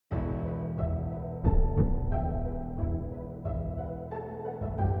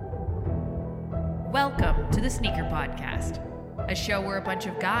to the Sneaker Podcast, a show where a bunch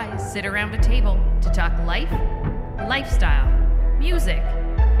of guys sit around a table to talk life, lifestyle, music,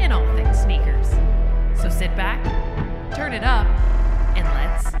 and all things sneakers. So sit back, turn it up, and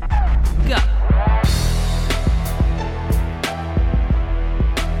let's go.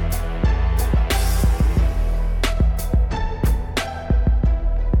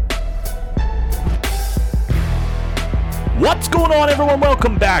 What's going on, everyone?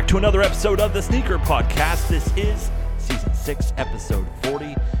 Welcome back to another episode of the Sneaker Podcast. This is Season 6, Episode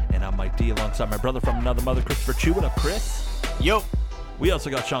 40, and I'm Mike D alongside my brother from another mother, Christopher Chu. What up, Chris? Yo. We also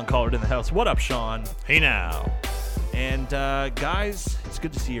got Sean Collard in the house. What up, Sean? Hey now. And guys, it's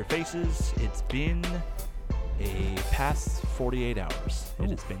good to see your faces. It's been a past 48 hours. It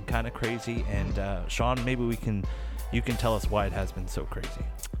has been kind of crazy, and Sean, maybe you can tell us why it has been so crazy.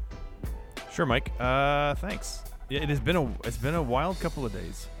 Sure, Mike. Thanks. Yeah, it's been a wild couple of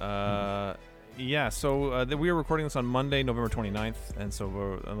days. So we are recording this on Monday, November 29th, and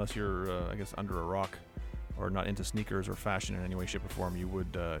so unless you're, I guess, under a rock or not into sneakers or fashion in any way, shape, or form, you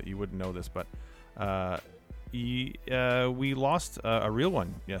wouldn't know this. But we lost a real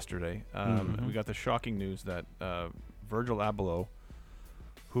one yesterday. We got the shocking news that Virgil Abloh,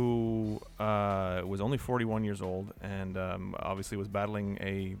 who was only 41 years old and obviously was battling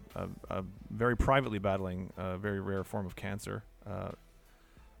a very privately battling a very rare form of cancer,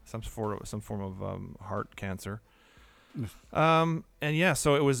 some form of heart cancer.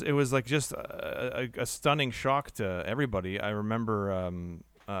 So it was like just a stunning shock to everybody. I remember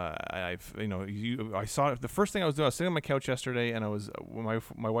I saw it. The first thing I was doing, I was sitting on my couch yesterday, and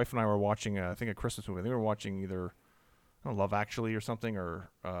my wife and I were watching I think a Christmas movie. I think we were watching either Love Actually or something,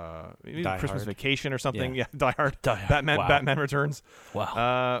 or Christmas Hard. Vacation or something. Yeah, Die Hard. Die Hard. Batman. Wow. Batman Returns.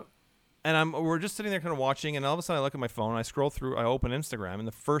 Wow. And we're just sitting there kind of watching, and all of a sudden I look at my phone, I scroll through, I open Instagram, and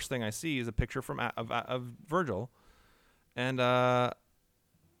the first thing I see is a picture of Virgil, and I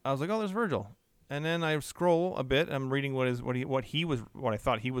was like, oh, there's Virgil. And then I scroll a bit, and I'm reading what I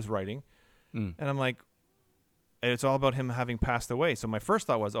thought he was writing, and I'm like, it's all about him having passed away. So my first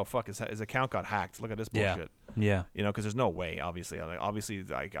thought was, oh fuck, his account got hacked. Look at this bullshit. Yeah. Because there's no way. Obviously,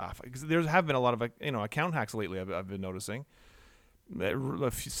 because there have been a lot of account hacks lately. I've been noticing.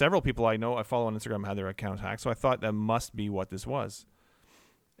 Several people I follow on Instagram had their account hacked. So I thought that must be what this was.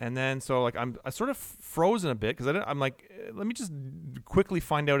 And then so I sort of frozen a bit because I'm like, let me just quickly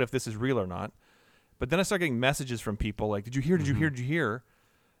find out if this is real or not. But then I started getting messages from people like, did you hear? Did you hear? Did you hear?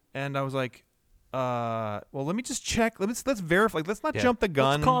 And I was like, well, let me just check. Let's verify. Let's not jump the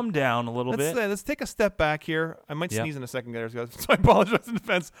gun. Let's calm down a little bit. Let's take a step back here. I might sneeze in a second, guys. So I apologize in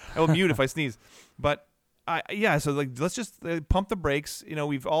advance. I will mute if I sneeze. But so let's just pump the brakes.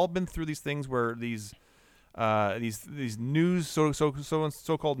 We've all been through these things where these news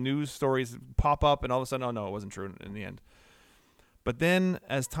so-called news stories pop up, and all of a sudden, oh no, it wasn't true in the end. But then,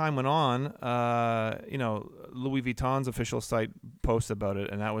 as time went on, Louis Vuitton's official site posted about it,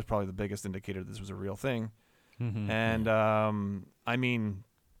 and that was probably the biggest indicator this was a real thing. Mm-hmm. And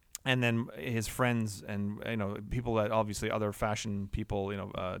and then his friends and people that obviously other fashion people,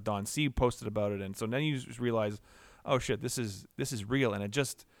 Don C posted about it, and so then you just realize, oh shit, this is real, and it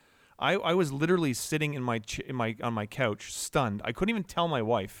just, I was literally sitting on my couch, stunned. I couldn't even tell my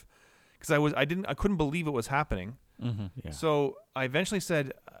wife because I couldn't believe it was happening. Mm-hmm. Yeah. So I eventually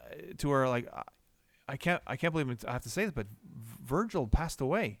said to her, like, I can't believe I have to say this, but Virgil passed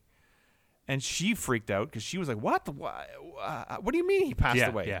away, and she freaked out because she was like, "What? What do you mean he passed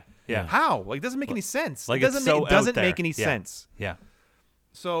away? Yeah. How? Like, it doesn't make any sense. Like, it doesn't there. make any sense. Yeah.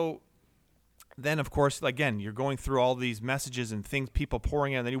 So then, of course, again, you're going through all these messages and things, people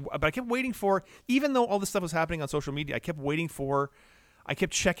pouring in. But I kept waiting for, even though all this stuff was happening on social media, I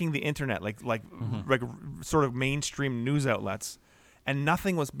kept checking the internet, like sort of mainstream news outlets, and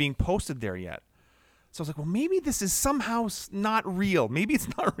nothing was being posted there yet. So I was like, well, maybe this is somehow not real. Maybe it's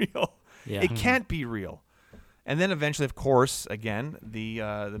not real. Yeah. It can't be real. And then eventually, of course, again, the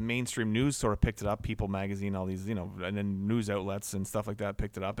mainstream news sort of picked it up. People Magazine, all these, and then news outlets and stuff like that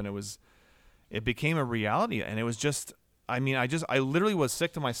picked it up, and it became a reality. And it was just, I literally was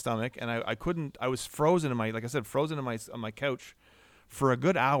sick to my stomach, and I was frozen on my couch for a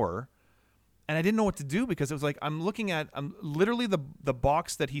good hour, and I didn't know what to do because it was like I'm literally the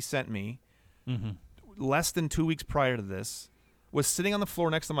box that he sent me less than 2 weeks prior to this was sitting on the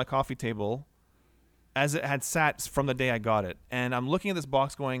floor next to my coffee table as it had sat from the day I got it, and I'm looking at this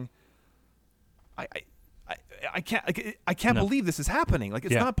box going, I can't believe this is happening. Like,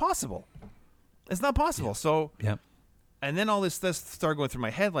 it's not possible. It's not possible. So and then all this started going through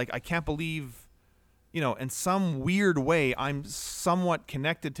my head, like, I can't believe in some weird way, I'm somewhat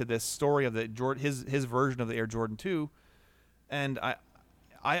connected to this story of his version of the Air Jordan 2. And I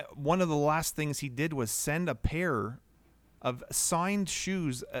one of the last things he did was send a pair of signed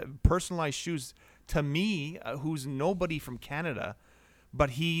shoes, personalized shoes, to me, who's nobody from Canada,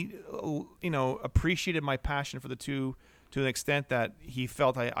 but he, appreciated my passion for the two to an extent that he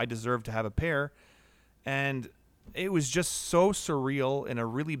felt I deserved to have a pair. And it was just so surreal in a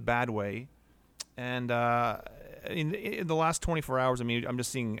really bad way. And in the last 24 hours, I mean, I'm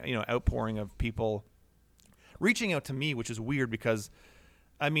just seeing, outpouring of people reaching out to me, which is weird because,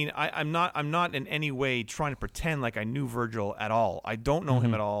 I mean, I'm not in any way trying to pretend like I knew Virgil at all. I don't know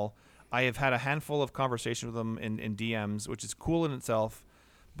him at all. I have had a handful of conversations with him in DMs, which is cool in itself,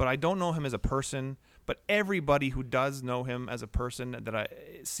 but I don't know him as a person. But everybody who does know him as a person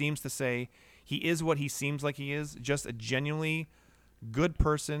seems to say he is what he seems like he is, just a genuinely good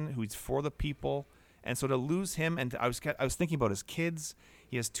person who's for the people. And so to lose him, and I was thinking about his kids.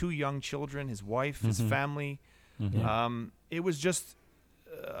 He has 2 young children, his wife, his family. It was just,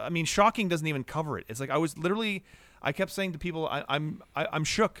 shocking doesn't even cover it. It's like I kept saying to people, I'm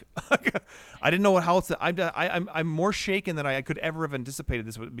shook. I didn't know how else to. I'm more shaken than I could ever have anticipated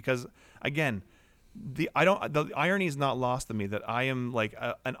this because, again, the irony is not lost on me that I am like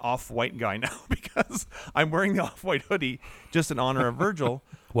an off-white guy now because I'm wearing the off-white hoodie just in honor of Virgil.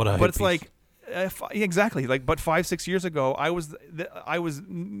 But it's like, exactly, like, but 5-6 years ago, I was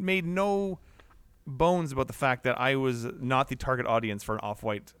made no bones about the fact that I was not the target audience for an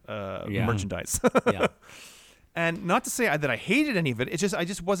off-white merchandise. And not to say that I hated any of it. It's just I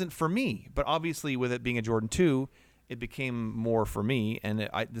just wasn't for me. But obviously, with it being a Jordan 2, it became more for me. And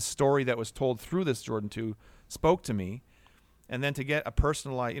the story that was told through this Jordan 2 spoke to me. And then to get a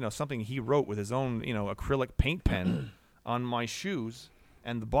personalized, something he wrote with his own, acrylic paint pen on my shoes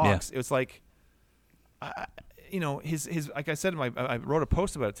and the box, it was like, his like I said, I wrote a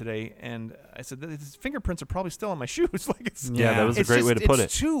post about it today, and I said that his fingerprints are probably still on my shoes. Like that was a great way to put it.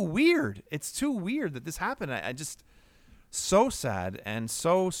 It's too weird. It's too weird that this happened. I just so sad and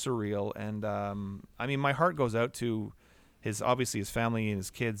so surreal. And my heart goes out to his family and his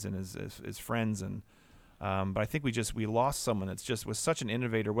kids and his friends. And but I think we lost someone that's just was such an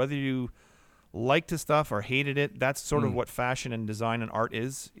innovator. Whether you liked his stuff or hated it, that's sort of what fashion and design and art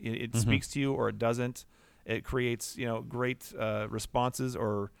is. It speaks to you or it doesn't. It creates, great responses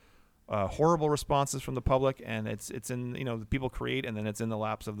or horrible responses from the public, and it's in the people create, and then it's in the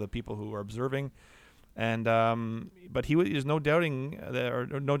laps of the people who are observing. And but there's no doubting or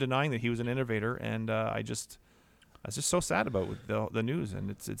no denying that he was an innovator, and I was just so sad about the news, and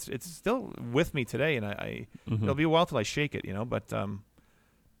it's still with me today, and it'll be a while till I shake it, But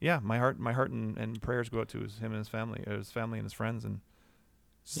my heart and prayers go out to him and his family and his friends, and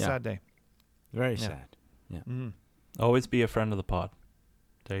it's a sad day. Very sad. Yeah. Mm-hmm. Always be a friend of the pod.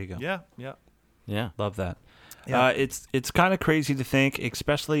 There you go. Yeah. Love that. Yeah. It's kind of crazy to think,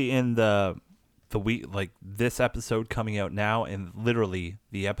 especially in the week, like this episode coming out now, and literally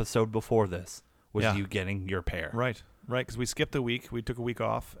the episode before this was you getting your pair. Right. Because we skipped a week. We took a week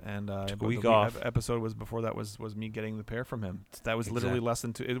off, and episode was before that was me getting the pair from him. That was literally less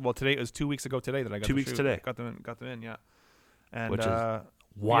than 2. Well, today it was 2 weeks ago today that I got 2 weeks today. Got them in. Yeah. And which is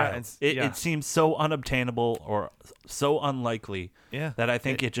wild. It seems so unobtainable or so unlikely that I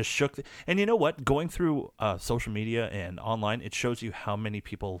think it just shook. And you know what? Going through social media and online, it shows you how many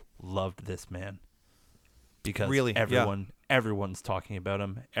people loved this man. Because really, everyone's talking about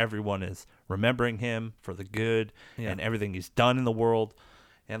him. Everyone is remembering him for the good and everything he's done in the world.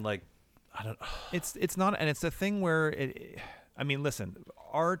 And like, I don't. It's not, and it's a thing where listen,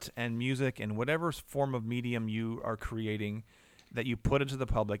 art and music and whatever form of medium you are creating that you put into the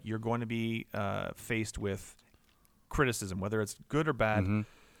public, you're going to be faced with criticism, whether it's good or bad.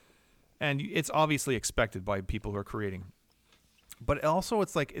 And it's obviously expected by people who are creating. But also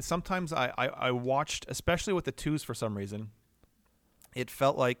it's like sometimes I watched, especially with the 2s for some reason, it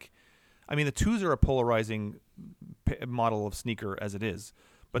felt like, the 2s are a polarizing model of sneaker as it is.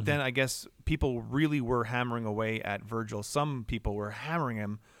 But then I guess people really were hammering away at Virgil. Some people were hammering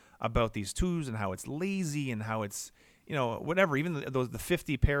him about these 2s and how it's lazy and how it's, whatever, even the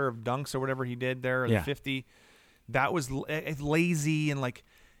 50 pair of dunks or whatever he did there, the 50, that was lazy. And like,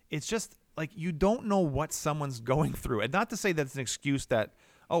 it's just like, you don't know what someone's going through. And not to say that it's an excuse that,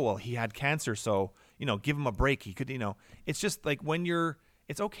 oh, well, he had cancer, so, give him a break. He could, it's just like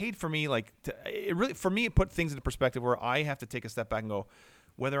it's okay for me, like, for me, it put things into perspective where I have to take a step back and go,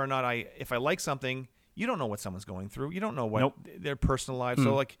 whether or not if I like something, you don't know what someone's going through. You don't know what their personal lives.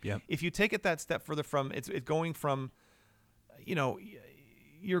 So like, if you take it that step further from it's going from,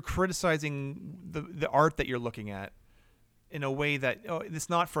 you're criticizing the art that you're looking at in a way that, oh, it's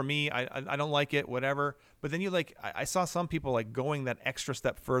not for me. I don't like it, whatever. But then you like, I saw some people like going that extra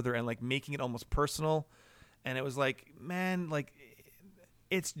step further and like making it almost personal. And it was like, man, like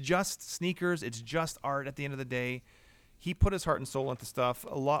it's just sneakers. It's just art at the end of the day. He put his heart and soul into stuff.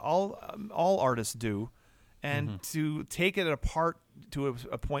 All artists do. And to take it apart to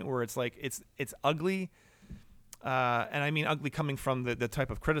a point where it's like, it's ugly. And I mean, ugly coming from the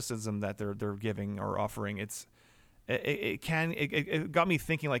type of criticism that they're giving or offering. It got me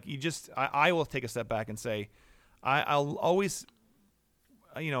thinking, like, I will take a step back and say, I'll always,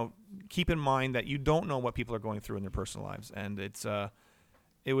 keep in mind that you don't know what people are going through in their personal lives. And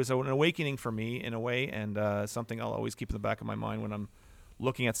it was an awakening for me in a way, and something I'll always keep in the back of my mind when I'm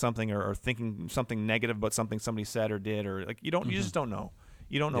looking at something or thinking something negative about something somebody said or did, or like, you just don't know.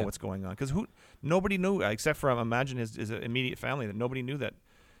 You don't know what's going on, because nobody knew, except for imagine his immediate family, that nobody knew that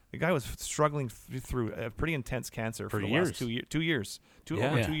the guy was struggling through a pretty intense cancer for the last 2 years,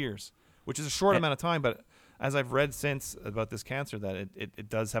 over 2 years, which is a short amount of time. But as I've read since about this cancer, that it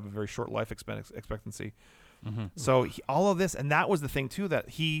does have a very short life expectancy. So all of this, and that was the thing too, that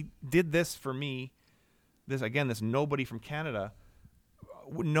he did this for me. This nobody from Canada,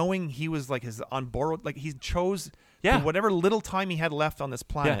 knowing he was like on borrowed, like he chose whatever little time he had left on this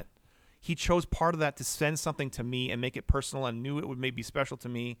planet. He chose part of that to send something to me and make it personal, and knew it would maybe be special to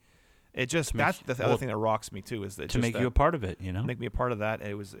me. That's the other thing that rocks me too, is that to make you a part of it, make me a part of that.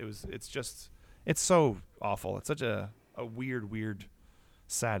 It's so awful. It's such a weird,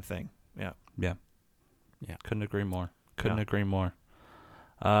 sad thing. Yeah. Couldn't agree more.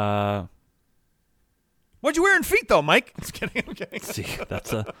 What'd you wear in feet though, Mike? Just kidding. I'm kidding. See,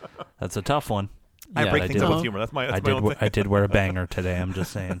 that's a tough one. I break things up with humor. That's my own thing. I did wear a banger today. I'm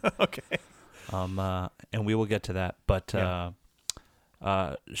just saying. Okay. And we will get to that. But shout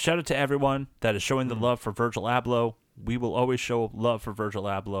out to everyone that is showing the love for Virgil Abloh. We will always show love for Virgil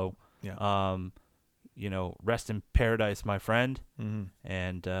Abloh. Yeah. Rest in paradise, my friend.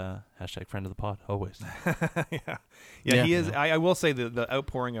 And hashtag friend of the pod always. Yeah. He is. I will say the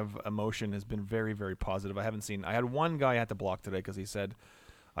outpouring of emotion has been very, very positive. I had one guy I had to block today because he said,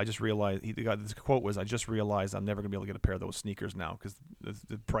 I just realized, this quote was, I just realized I'm never going to be able to get a pair of those sneakers now because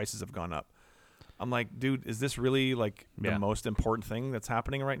the prices have gone up. I'm like, dude, is this really like the most important thing that's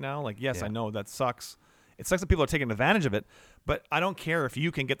happening right now? Like, yes, I know that sucks. It sucks that people are taking advantage of it, but I don't care if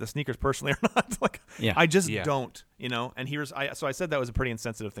you can get the sneakers personally or not. I just don't, And so I said that was a pretty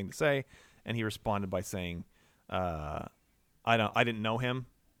insensitive thing to say, and he responded by saying, I didn't know him,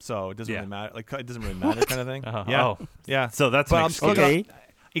 so it doesn't really matter. Like, it doesn't really matter, kind of thing. Yeah. So that's but I'm still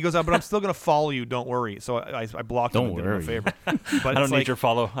he goes, but I'm still going to follow you. Don't worry. So I blocked him and did him a favor. But I don't need your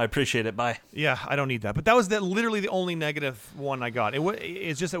follow. I appreciate it. Bye. Yeah, I don't need that. But that was literally the only negative one I got. It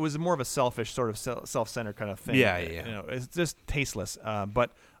was more of a selfish sort of self-centered kind of thing. Yeah. It's just tasteless.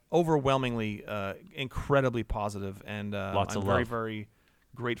 But overwhelmingly, incredibly positive, and I'm very, very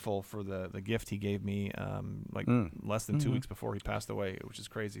grateful for the gift he gave me. Less than 2 weeks before he passed away, which is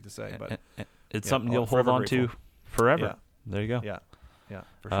crazy to say, but it's something you'll hold on to forever. Yeah. There you go. Yeah,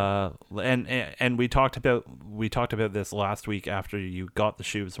 for sure. And we talked about this last week after you got the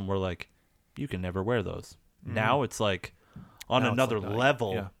shoes, and we're like, you can never wear those. Now it's like on another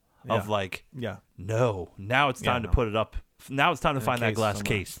level of like, no. Now it's time to put it up. Now it's time to find that glass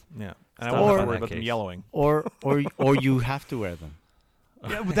case. Yeah, and I won't worry about them yellowing. Or you have to wear them.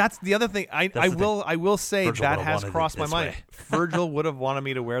 Yeah, but that's the other thing. I will say Virgil that has crossed my mind. way. Virgil would have wanted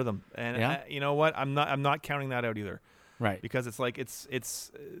me to wear them, and you know what? I'm not counting that out either. Right. Because it's like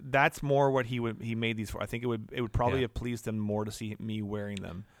that's more what he made these for. I think it would probably have pleased him more to see me wearing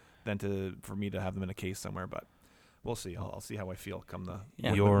them than for me to have them in a case somewhere. But we'll see. I'll see how I feel come the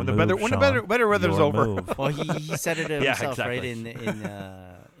when the better weather's over. Well, he said it himself, right?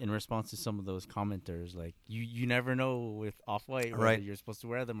 In response to some of those commenters, like you never know with Off-White whether you're supposed to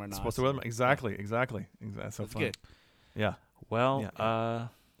wear them or not. Supposed to wear them exactly. That's so fun. Good. Yeah. Well,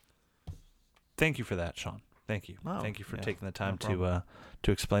 thank you for that, Sean. Thank you. Oh, thank you for taking the time to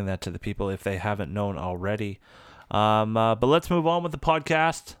explain that to the people if they haven't known already. But let's move on with the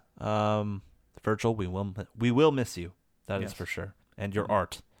podcast. Virgil, we will miss you. That is for sure. And your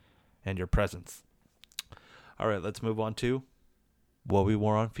art and your presence. All right, let's move on to what we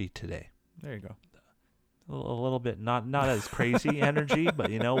wore on feet today. There you go. A little bit not as crazy energy, but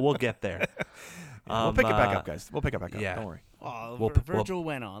we'll get there. We'll pick it back up, guys. We'll pick it back up. Yeah. Don't worry. Oh, Virgil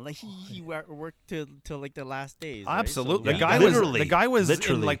went on. Like he worked till like the last days. Absolutely. Right? So, The guy was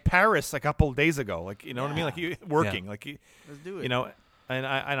in like Paris a couple of days ago. Like, you know what I mean? Like working. Like let's do it. And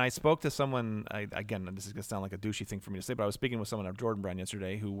I spoke to someone. Again, this is gonna sound like a douchey thing for me to say, but I was speaking with someone at Jordan Brand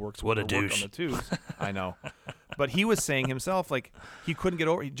yesterday who works What a worked douche. on the twos. I know, but he was saying himself like he couldn't get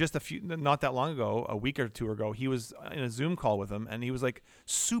over. Just not that long ago, a week or two ago, he was in a Zoom call with him, and he was like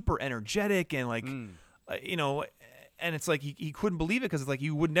super energetic and like, you know, and it's like he couldn't believe it because it's like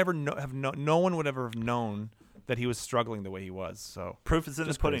you would never no one would ever have known that he was struggling the way he was. So proof is in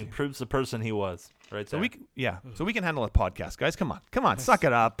the pudding. Crazy. Proves the person he was. Right there. So we can handle a podcast, guys. Come on, suck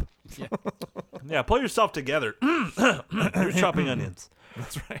it up. Yeah, pull yourself together. You're chopping onions.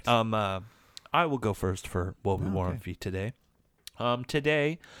 That's right. I will go first for what we wore on feet today.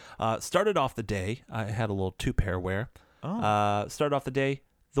 Today, started off the day. I had a little 2-pair wear. Started off the day.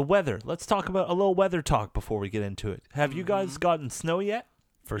 The weather. Let's talk about a little weather talk before we get into it. Have you guys gotten snow yet?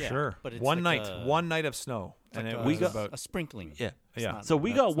 For sure. But it's one like night of snow, and like we got a sprinkling. Yeah. Yeah. So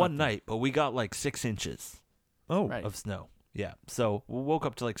we got one night, but we got like 6 inches Right. of snow. Yeah. So we woke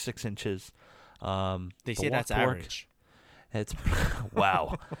up to like 6 inches. They say that's average. It's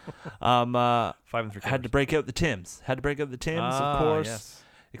wow. 5 3/4. Had to break out the Tims. Of course. Yes.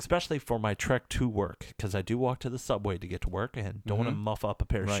 Especially for my trek to work, because I do walk to the subway to get to work and don't want to muff up a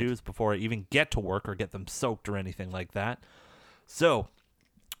pair of shoes before I even get to work or get them soaked or anything like that. So,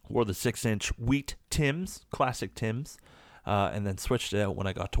 wore the 6-inch wheat Tims, classic Tims, and then switched it out when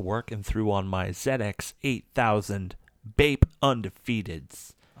I got to work and threw on my ZX 8000 Bape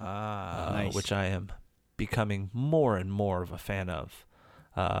Undefeateds, Nice. which I am becoming more and more of a fan of.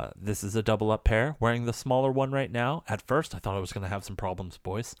 This is a double-up pair. Wearing the smaller one right now. At first, I thought I was going to have some problems,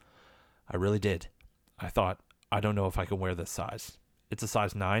 boys. I really did. I thought, I don't know if I can wear this size. It's a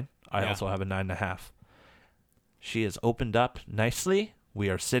size 9. I also have a 9.5. She has opened up nicely. We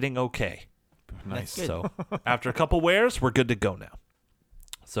are sitting okay. Nice. So after a couple wears, we're good to go now.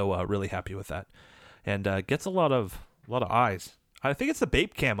 So really happy with that. And gets a lot of eyes. I think it's the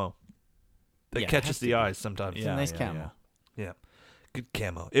Bape camo that catches the eyes sometimes. It's a nice camo. Yeah. Good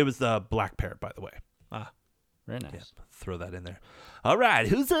camo. It was the black pair, by the way. Very nice. Yeah, throw that in there. All right,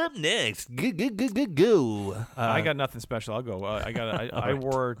 who's up next? Go. I got nothing special. I'll go. I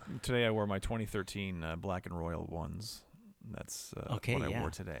wore my 2013 black and royal ones. That's what I wore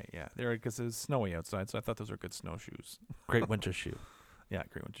today. Yeah, they're because it's snowy outside, so I thought those were good snowshoes. Great winter shoe. Yeah,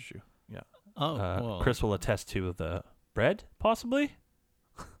 great winter shoe. Yeah. Chris will attest to the bread, possibly.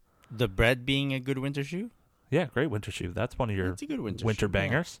 The bread being a good winter shoe? Yeah, great winter shoe. That's one of your It's a good winter winter shoe,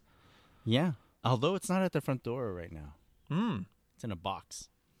 bangers. Yeah. Although it's not at the front door right now. It's in a box.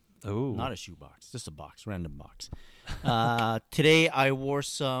 Oh, Not a shoe box, just a box, random box. Today I wore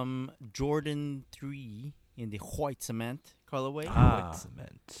some Jordan 3 in the white cement colorway. white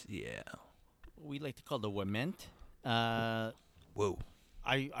cement. Yeah. We like to call the Wement. Whoa.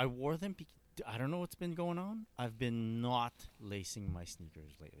 I wore them. I don't know what's been going on. I've been not lacing my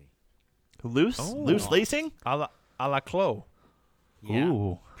sneakers lately. Loose lacing. A la Clo. Yeah,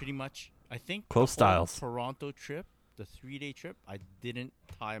 Ooh. pretty much. I think Close the whole styles. Toronto trip, the 3-day trip, I didn't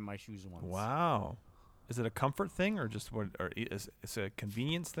tie my shoes once. Wow. Is it a comfort thing or just what? Or is it a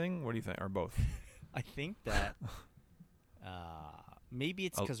convenience thing? What do you think? Or both? I think that maybe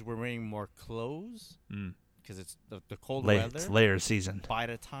it's because we're wearing more clothes because it's the cold weather. It's layer season. By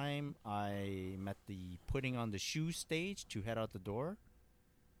the time I'm at the putting on the shoe stage to head out the door,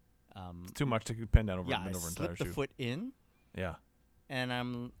 It's too much to bend down over, yeah, bend I over an slip entire the shoe. foot in, Yeah.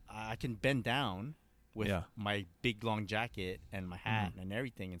 and I can bend down with my big long jacket and my hat and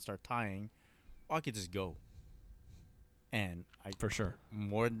everything and start tying, or I could just go. And For sure.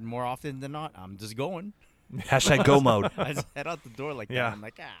 more often than not, I'm just going. Hashtag go mode. I just head out the door like Yeah. that. I'm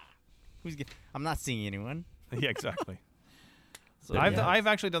like, I'm not seeing anyone. Yeah, exactly. So I've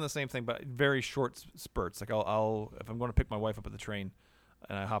actually done the same thing, but very short spurts. Like I'll if I'm going to pick my wife up at the train,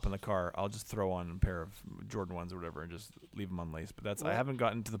 and I hop in the car, I'll just throw on a pair of Jordan 1s or whatever, and just leave them unlaced. But I haven't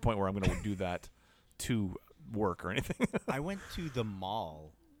gotten to the point where I'm going to do that to work or anything. I went to the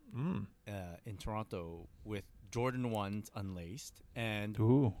mall in Toronto with Jordan 1s unlaced, and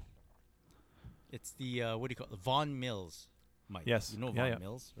Ooh. it's the what do you call it? The Vaughan Mills, Mike. Yes. You know Yeah, Vaughan yeah.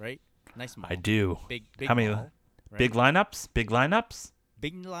 Mills, right? Nice mall. I do. Big How many? mall, right? Big lineups? Big lineups?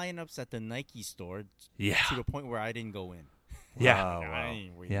 Big lineups at the Nike store Yeah. to the point where I didn't go in. Yeah. I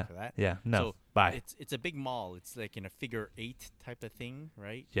ain't waiting Yeah. for that. Yeah. No. So Bye. It's a big mall. It's like in a figure 8 type of thing,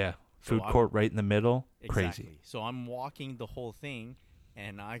 right? Yeah. So Food court right in the middle. Exactly. Crazy. So I'm walking the whole thing,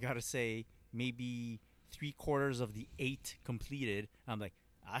 and I gotta say, maybe 3/4 of the 8 completed. I'm like,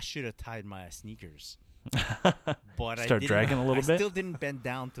 I should have tied my sneakers. But I Start didn't. dragging a little I bit? still didn't bend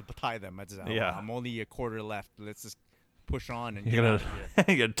down to tie them. I just, Yeah. I'm only a quarter left. Let's just push on and You're get gonna out of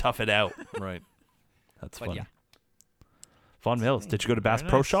here. you're gonna tough it out. Right. That's But funny. yeah. Von Mills. Did you go to Bass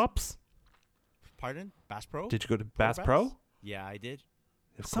Pro nice. Shops? Pardon? Bass Pro? Did you go to Bass Pro? Yeah, I did.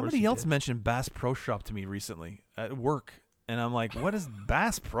 Of course Somebody you else did. mentioned Bass Pro Shop to me recently at work, and I'm like, "What is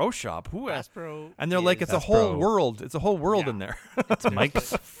Bass Pro Shop? Who?" Bass Pro. And they're like, "It's a Bass whole Pro. world. It's a whole world in there." It's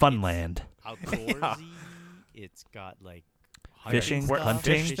Mike's Funland. outdoorsy. It's got like Fishing, stuff,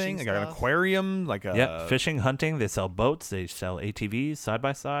 hunting. Fish thing. I got an stuff. aquarium, like a Yeah, fishing, hunting. They sell boats. They sell ATVs, side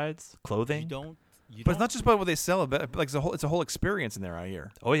by sides, You clothing. don't. But it's not just about what they sell. But like it's a whole experience in there. I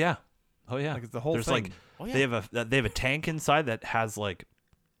hear. Oh yeah, oh yeah. Like it's the whole There's thing. like Oh, yeah. they have a tank inside that has like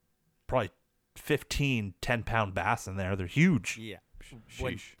probably 15 10-pound bass in there. They're huge. Yeah.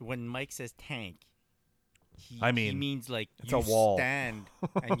 Sheesh. When Mike says tank, he mean, means like it's you a wall. stand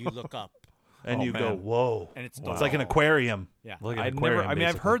and you look up, And Oh, you go, man. whoa. and it's Wow. It's like an wall. aquarium. Yeah. Like an I've aquarium, never. I mean,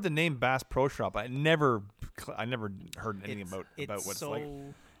 I've basically. heard the name Bass Pro Shop. I never heard anything about It's what it's so, like.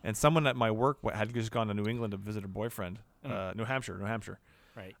 And someone at my work had just gone to New England to visit her boyfriend, Mm. New Hampshire,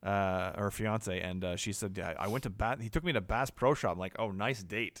 right. her fiance, and she said, "Yeah, I went to Bass. He took me to Bass Pro Shop." I'm like, "Oh, nice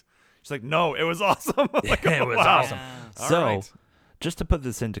date." She's like, "No, it was awesome." I'm like, It "Oh, was wow." awesome. Yeah. All So, right. just to put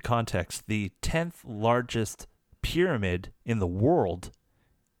this into context, the 10th largest pyramid in the world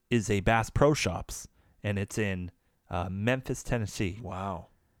is a Bass Pro Shops, and it's in Memphis, Tennessee. Wow,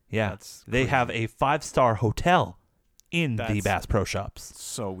 Yeah, That's they crazy. have a 5-star hotel in the That's- Bass Pro Shops.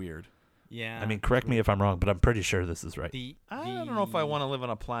 so weird. Yeah. I mean, correct me if I'm wrong, but I'm pretty sure this is right. I don't know if I want to live on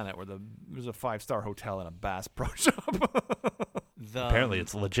a planet where there's a 5-star hotel and a Bass Pro Shop. The, Apparently,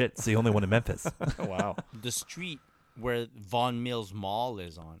 it's legit. It's the only one in Memphis. Wow. the street where Von Mills Mall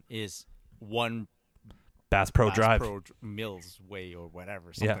is one Bass Pro Bass Drive. Pro Mills Way or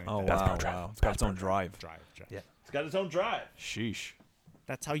whatever. Yeah. Something Oh like Bass that. wow, Pro Drive. wow. It's got Bass its own Pro drive. Drive. Yeah, it's got its own drive. Sheesh.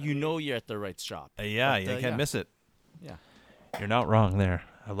 That's how you know you're at the right shop. Yeah, But, you can't miss it. Yeah. You're not wrong there.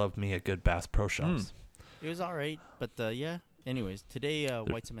 I love me a good Bass Pro Shops. It was all right, but yeah. Anyways, today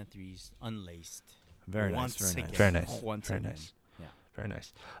White Cement 3's unlaced. Very nice. Once Very nice. again. Very nice. Once Very again. nice. Yeah. Very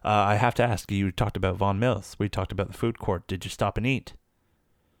nice. I have to ask, you talked about Von Mills. We talked about the food court. Did you stop and eat?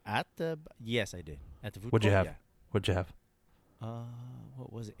 Yes, I did. At the food What'd you court, have? What'd you have? Yeah.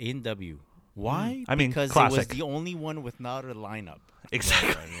 What was it? A&W. Why? I mean, because it classic. was the only one without a lineup.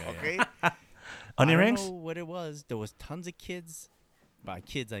 Exactly. Okay. Onion I rings? don't know what it was. There was tons of kids. By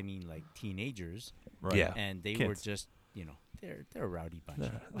kids, I mean like teenagers, Right. Yeah. and they Kids. were just, they're a rowdy bunch.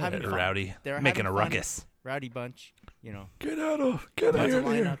 They're Having fun. rowdy. They're Making a having fun. ruckus. Rowdy bunch, Get out of tons of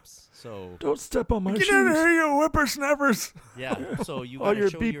lineups. So Don't step on my Get out of here, you whippersnappers! yeah, so you Oh, gotta you're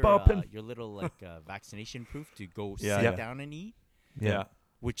show beep-bopping. your little like vaccination proof to go Yeah, sit yeah. down and eat, Yeah.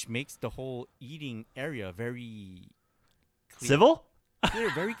 which makes the whole eating area very clear. Civil? Clear,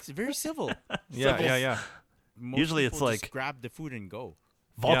 very civil. Yeah, Civil. yeah, yeah. Most Usually it's people just like- grab the food and go.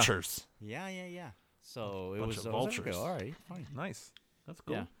 Vultures. Yeah. So it Bunch was of I was like, vultures. okay, all right, fine. Nice. That's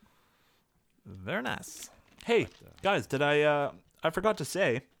Yeah. Very nice. Hey, guys, did I forgot to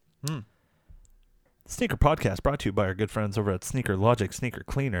say, Sneaker Podcast brought to you by our good friends over at Sneaker Logic Sneaker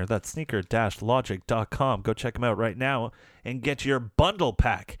Cleaner. That's sneaker-logic.com. Go check them out right now and get your bundle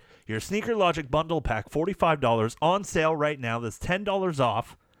pack. Your Sneaker Logic bundle pack, $45 on sale right now. That's $10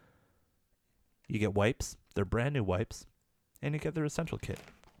 off. You get wipes. They're brand new wipes. And you get their essential kit.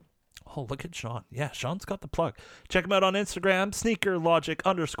 Oh, look at Sean. Yeah, Sean's got the plug. Check him out on Instagram,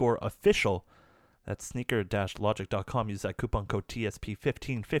 sneakerlogic_official. That's sneaker-logic.com. Use that coupon code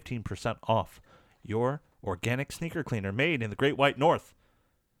TSP15, 15% off your organic sneaker cleaner made in the Great White North.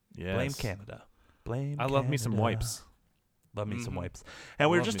 Yes. Blame Canada. Blame I love me some Canada. wipes. Love me some Mhm. wipes. And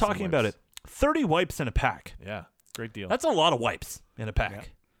we were Love just me some talking about wipes. it. 30 wipes in a pack. Yeah. Great deal. That's a lot of wipes in a pack. Yeah.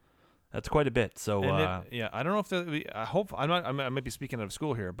 That's quite a bit. So, And yeah, I don't know if I hope I might be speaking out of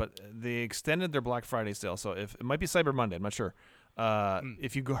school here, but they extended their Black Friday sale. So if it might be Cyber Monday, I'm not sure.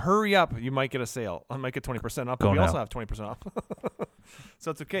 If you hurry up, you might get a sale. I might get 20% off. But Go we now. also have 20% off,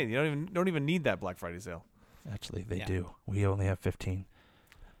 so it's okay. You don't even need that Black Friday sale. actually, they Yeah. do. We only have 15.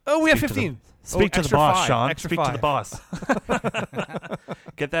 Oh, we have Speak to the- 15. Speak to the extra boss, 5, Sean. extra Speak to the 5. boss.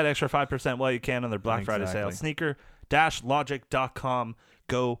 Get that extra 5% while you can on their Black Friday sale. Exactly. Sneaker-logic.com.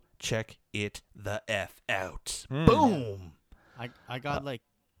 Go check it the F out. Mm. Boom. I got like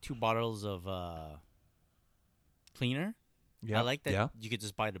 2 bottles of cleaner. Yeah. I like that Yeah. you could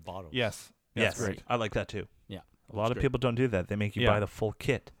just buy the bottle. Yes. Yes, That's great. I like that too. Yeah. A lot of great. people don't do that. They make you Yeah. buy the full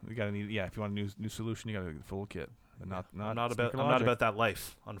kit. We gotta need. Yeah, if you want a new solution, you gotta get the full kit. But not I'm not Sneaker about Logic. that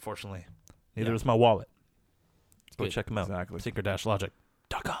life, unfortunately. Neither Yeah. is my wallet. Go Good. check them out. Exactly.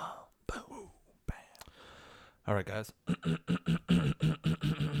 Sneaker-logic.com. Boom. Bam. All right, guys.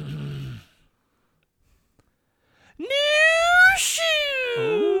 New shoes.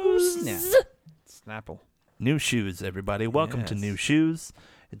 Oh, snap. Snapple. New shoes, everybody. Welcome to Yes. New Shoes.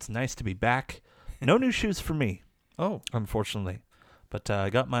 It's nice to be back. No new shoes for me, Oh, unfortunately. But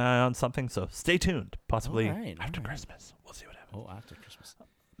I got my eye on something, so stay tuned. Possibly All right, after all right. Christmas. We'll see what happens. Oh, after Christmas.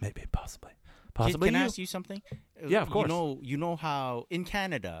 Maybe, possibly. Can Possibly I you. ask you something? Yeah, of course. You know how in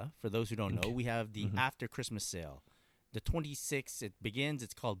Canada, for those who don't know, we have the Mhm. after Christmas sale. The 26th it begins.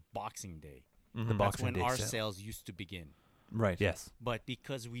 It's called Boxing Day. The That's Boxing when Day our sale. sales used to begin. right. Yes. But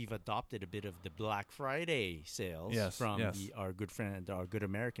because we've adopted a bit of the Black Friday sales Yes, from yes. our good friend, our good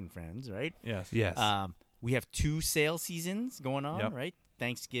American friends, right? Yes. Yes. We have 2 sale seasons going on, Yep. right?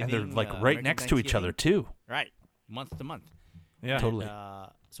 Thanksgiving. and they're like right American next to each other, Thanksgiving. too. Right, month to month. Yeah. Totally.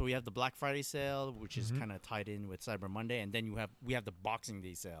 So we have the Black Friday sale, which is kind of tied in with Cyber Monday, and then we have the Boxing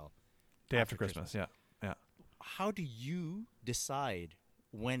Day sale. Day after Christmas. Yeah. Yeah. How do you decide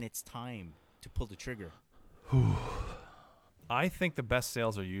when it's time to pull the trigger? I think the best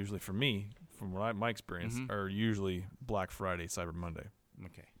sales are usually, for me, from what my experience, are usually Black Friday, Cyber Monday.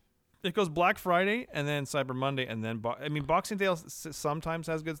 Okay. It goes Black Friday and then Cyber Monday and then Boxing Day sometimes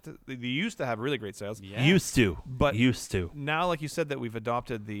has good. They used to have really great sales. Yeah. Used to. But used to. Now, like you said, that we've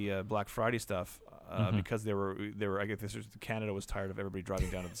adopted the Black Friday stuff because they were. I guess Canada was tired of everybody driving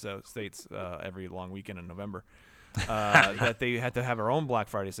down to the States every long weekend in November. That they had to have our own Black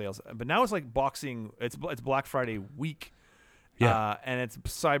Friday sales. But now it's like It's Black Friday week. Yeah. And it's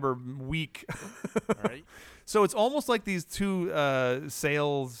Cyber Week. All right. So it's almost like these two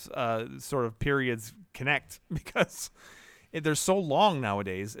sales sort of periods connect because they're so long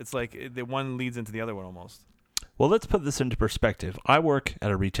nowadays. It's like the one leads into the other one almost. Well, let's put this into perspective. I work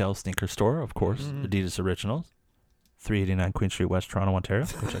at a retail sneaker store, of course, Adidas Originals, 389 Queen Street, West Toronto, Ontario.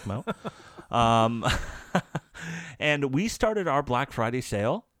 Go check them out. And we started our Black Friday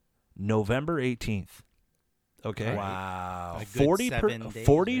sale November 18th. Okay. Wow. A good 7 days,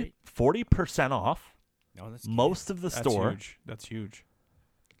 right? 40% off Oh, that's good. most of the That's store huge. That's huge.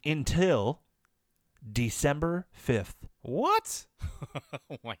 until December 5th. What?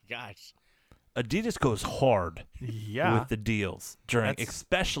 Oh my gosh. Adidas goes hard Yeah. with the deals during, That's-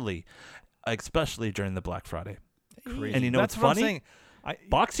 especially during the Black Friday. Crazy. And you know That's what's what I'm funny? saying.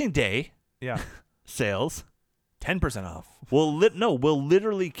 Boxing Day Yeah. sales 10% off. will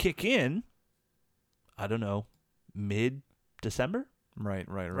literally kick in. I don't know, mid-December. Right.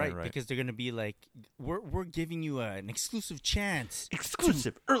 Because they're gonna be like, we're giving you an exclusive chance,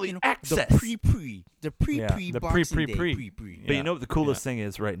 Exclusive early you know, access. the pre Yeah, Boxing the Day, pre. But Yeah. you know what the coolest thing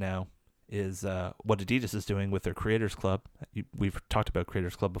is right now is what Adidas is doing with their Creators Club. We've talked about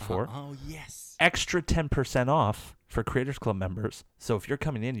Creators Club before. Oh yes. Extra 10% off for Creators Club members. So if you're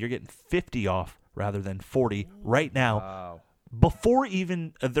coming in, you're getting 50 off rather than 40 right now. Wow. Before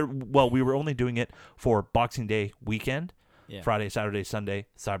even we were only doing it for Boxing Day weekend, Yeah. Friday, Saturday, Sunday,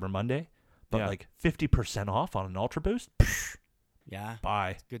 Cyber Monday, but Yeah. like 50% off on an Ultra Boost. Yeah.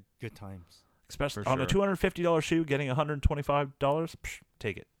 Buy, Good times. especially For on a sure. $250 shoe, getting $125.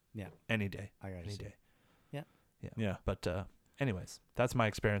 Take it Yeah. any day, I gotta any see. day. Yeah. But anyways, that's my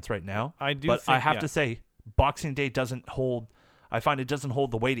experience right now. I do. But I think- have yeah. to say, Boxing Day doesn't hold. I find it doesn't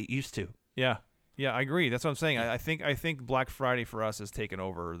hold the weight it used to. Yeah. Yeah, I agree. That's what I'm saying. I think Black Friday for us has taken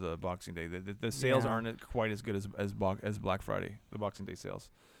over the Boxing Day. The sales Yeah. aren't quite as good as Black Friday, the Boxing Day sales.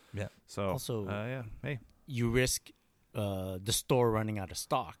 Yeah. So Also- yeah. Hey. You risk the store running out of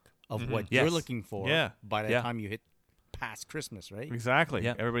stock of what Yes. you're looking for. Yeah. By the Yeah. time you hit past Christmas, right? Exactly.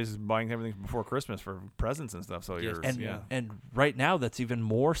 Yeah. Everybody's buying everything before Christmas for presents and stuff. So Yes. you're And yeah. and right now that's even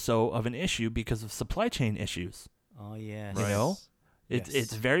more so of an issue because of supply chain issues. Oh yes. You know? Yes.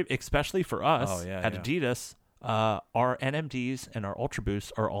 It's very, especially for us Oh, yeah, at yeah. Adidas, our NMDs and our Ultra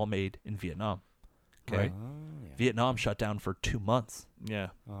Boosts are all made in Vietnam. Okay. Oh, yeah. Vietnam shut down for 2 months, Yeah.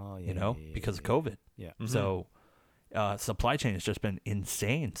 Oh, yeah. you know, yeah, because of yeah. COVID. Yeah. Mhm. So supply chain has just been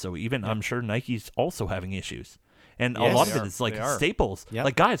insane. So even I'm sure Nike's also having issues. And a Yes. lot They of it are. is like They are. staples. Yep.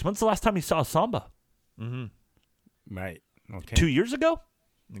 Like, guys, when's the last time you saw a Samba? Mm-hmm. Right. Okay. 2 years ago?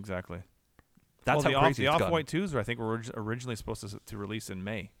 Exactly. That's well, how crazy the it's Off-White gotten. 2s were, I think, were originally supposed to release in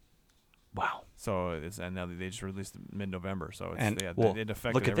May. Wow. So and now they just released mid-November. So it's, And- yeah, Well, it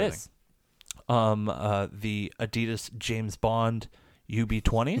affected look at everything. this. The Adidas James Bond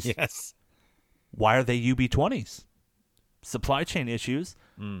UB20s. Yes. Why are they UB20s? Supply chain issues.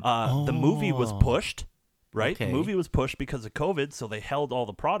 The movie was Oh. pushed, right? Okay. The movie was pushed because of COVID, so they held all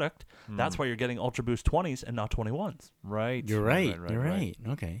the product. Hmm. That's why you're getting Ultra Boost 20s and not 21s. Right. You're right. You're right.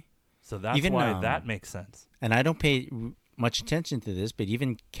 Okay. So that's Even, why that makes sense. And I don't pay much attention to this, but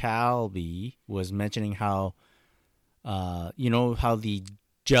even Calby was mentioning how, you know, how the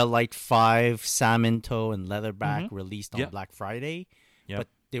Gel Light 5 salmon toe and leatherback released on Yep. Black Friday, Yep. but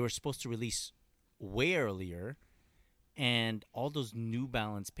they were supposed to release way earlier, and all those New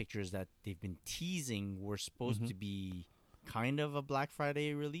Balance pictures that they've been teasing were supposed to be kind of a Black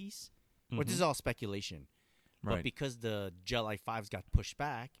Friday release. But this is all speculation. Right. But because the July 5s got pushed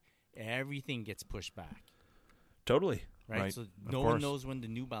back, everything gets pushed back. Totally. Right? So no one knows when the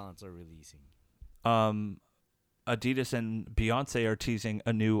New Balance are releasing. Adidas and Beyonce are teasing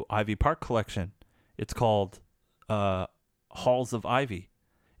a new Ivy Park collection. It's called Halls of Ivy.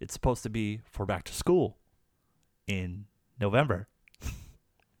 It's supposed to be for back to school in November.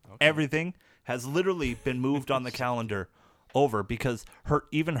 Okay. Everything has literally been moved on the calendar over because her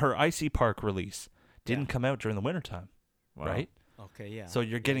Icy Park release didn't come out during the wintertime, right? Okay, yeah. So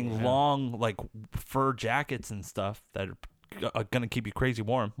you're getting long, like, fur jackets and stuff that are going to keep you crazy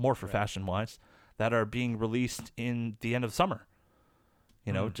warm, more for fashion-wise, that are being released in the end of summer.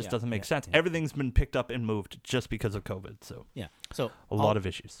 You know, it just doesn't make sense. Everything's been picked up and moved just because of COVID. So so a lot of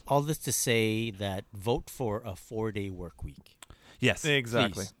issues. All this to say that vote for a 4-day work week. Yes,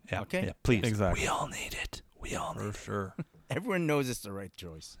 exactly. Please. Yeah, okay, yeah, please. Exactly. We all need it. We all need it. For sure. Everyone knows it's the right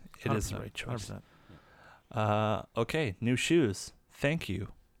choice. It is the right choice. 100%. Okay, new shoes. Thank you.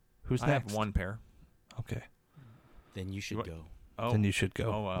 Who's I next? have one pair. Okay. Then you should go. Oh. Then you should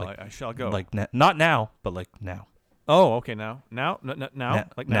go. Oh, well, like, I shall go. Like not now, but like now. Oh, okay. Now?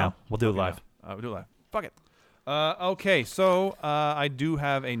 Like now? We'll do it Okay, live. We'll do it live. Fuck it. Okay, so I do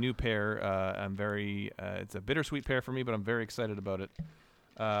have a new pair. I'm very. It's a bittersweet pair for me, but I'm very excited about it.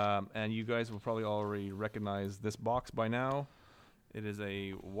 And you guys will probably already recognize this box by now. It is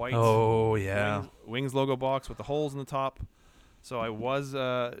a white. Oh yeah. Wings logo box with the holes in the top. So I was.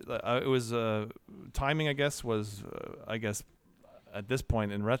 It was timing. I guess was. At this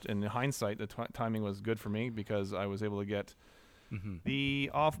point in hindsight, the timing was good for me because I was able to get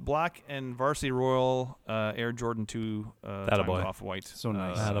the black and Varsity Royal Air Jordan 2 off white. So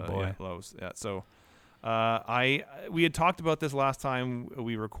nice. Attaboy. Lows. Yeah. So we had talked about this last time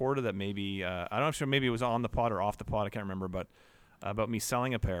we recorded that maybe I don't know if maybe it was on the pod or off the pod. I can't remember, but about me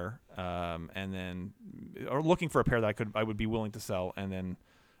selling a pair and then or looking for a pair that I would be willing to sell and then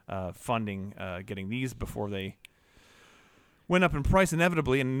funding getting these before they went up in price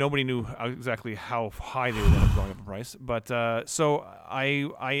inevitably, and nobody knew exactly how high they would end up going up in price. But so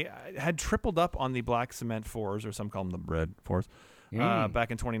I had tripled up on the black cement 4s, or some call them the bread 4s,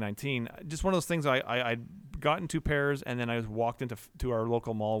 back in 2019. Just one of those things. I'd gotten 2 pairs, and then I walked into our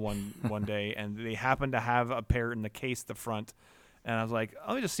local mall one day, and they happened to have a pair in the case at the front, and I was like,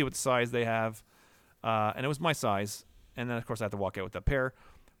 let me just see what size they have, and it was my size. And then of course I had to walk out with that pair,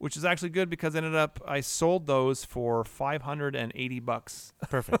 which is actually good because I sold those for $580.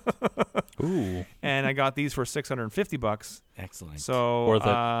 Perfect. Ooh. And I got these for $650. Excellent. So Worth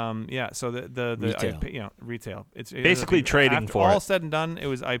it. yeah. So the retail. Retail. It's Basically trading after for all it. said and done,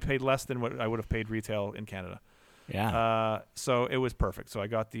 I paid less than what I would have paid retail in Canada. Yeah. So it was perfect. So I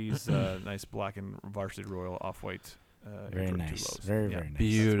got these nice black and Varsity Royal off-white. Very nice. Very nice.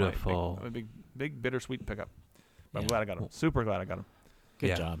 Beautiful. A big bittersweet pickup. But I'm Yeah. glad I got them. Super glad I got them.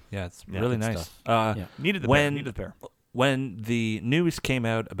 Good job. Yeah, it's Yeah, really good nice. stuff. Yeah. Needed the pair. When the news came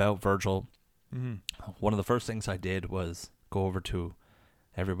out about Virgil, Mm-hmm. one of the first things I did was go over to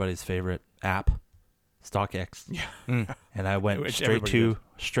everybody's favorite app, StockX. Yeah. And I went Which straight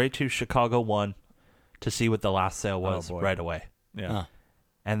to Chicago 1 to see what the last sale was boy. right away. Yeah.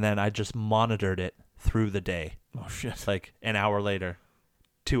 And then I just monitored it through the day. Oh shit. Like an hour later,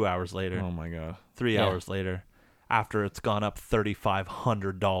 2 hours later, Oh my god. 3 hours later, after it's gone up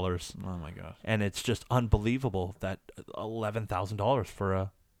 $3,500. Oh my god. And it's just unbelievable that $11,000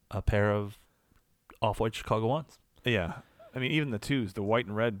 for a pair of off-white Chicago 1s. Yeah. I mean, even the 2s, the white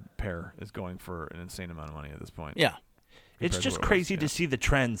and red pair is going for an insane amount of money at this point. Yeah. It's compared to just what it was, crazy yeah. to see the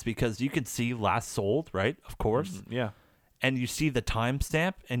trends because you can see last sold, right? Of course. Mhm. Yeah. And you see the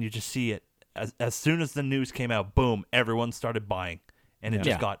timestamp and you just see it. As soon as the news came out, boom, everyone started buying. And it Yeah.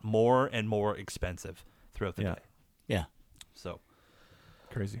 just got more and more expensive throughout the Yeah. day. Yeah. So,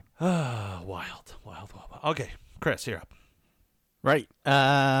 Crazy. wild. Okay, Chris, you're up. Right.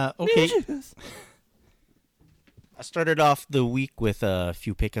 Okay. I started off the week with a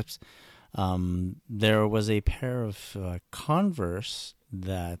few pickups. There was a pair of Converse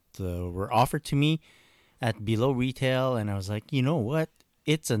that were offered to me at below retail, and I was like, you know what?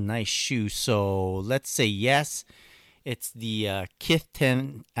 It's a nice shoe, so let's say yes. It's the Kith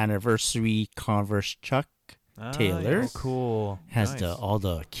 10 anniversary Converse Chuck Taylor. Yeah. Cool. Has Nice. all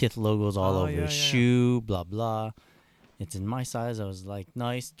the Kith logos all over yeah, his yeah. shoe, blah blah. It's in my size. I was like,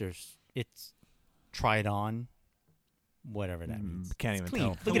 nice. It's tried on, whatever that means. Can't It's even clean.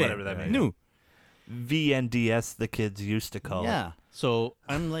 tell. Look at Whatever it. that means. New. VNDS, the kids used to call it. Yeah. So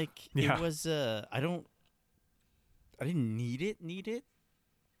I'm like, Yeah. it was. I didn't need it,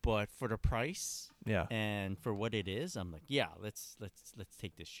 but for the price Yeah. and for what it is, I'm like, yeah, let's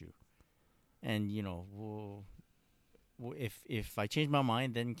take this shoe. And if I change my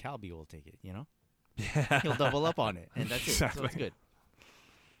mind, then Calby will take it. He'll double up on it, and that's it. So Exactly. it's good.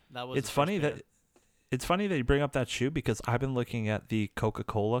 That was. It's the first funny pair. that it's funny that you bring up that shoe because I've been looking at the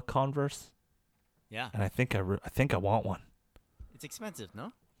Coca-Cola Converse, Yeah, and I think I want one. it's expensive,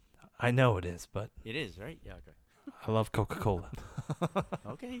 no? I know it is, but It is, right? Yeah. Okay. I love Coca-Cola.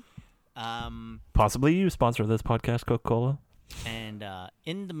 Okay. Possibly you sponsor this podcast, Coca-Cola. And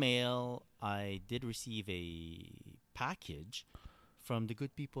in the mail, I did receive a package from the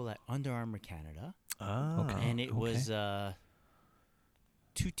good people at Under Armour Canada. Oh, okay. And it was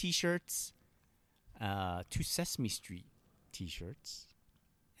 2 T-shirts, 2 Sesame Street T-shirts,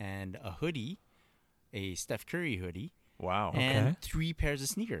 and a hoodie, a Steph Curry hoodie, Wow. and 3 pairs of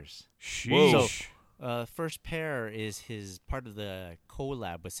sneakers. Sheesh. First pair is his part of the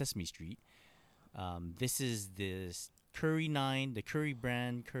collab with Sesame Street. This is this Curry 9, the Curry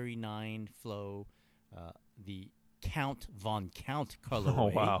brand, Curry 9 flow, the Count Von Count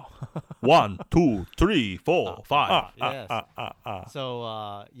colorway. Oh, wow. 1, 2, 3, 4, 5. Yes. So,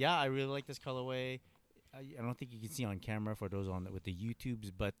 I really like this colorway. I don't think you can see on camera for those on with the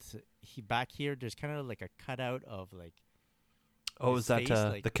YouTubes, but back here, there's kind of like a cutout of like. Oh, his is that face,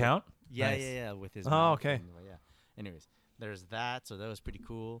 like, the count? Yeah, Nice. yeah, with his. Oh, mouth okay. and, yeah. Anyways, there's that. So that was pretty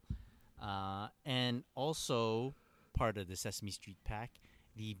cool. And also part of the Sesame Street pack,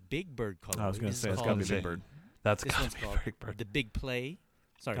 the Big Bird colorway. I was going to This is say, it's got called to be Big Bird. That's This gotta one's be called Big Bird. the Big Play.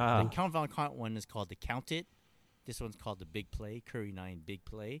 Sorry, Ah. the Count Von Count one is called the Count It. This one's called the Big Play, Curry 9 Big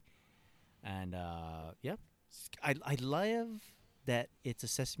Play. And, yep. I love that it's a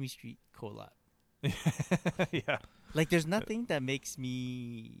Sesame Street collab. Yeah. Like, there's nothing that makes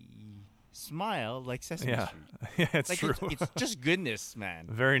me smile like Sesame Yeah. Street. Yeah, it's Like, true. it's just goodness, man.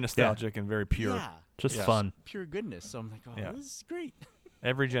 Very nostalgic and very pure. Yeah. Just Yes. fun. Pure goodness. So I'm like, oh, Yeah. this is great.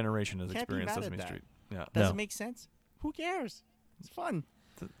 Every generation has Can't be experienced mad at Sesame that. Street. Yeah. Does No. it make sense? Who cares? It's fun.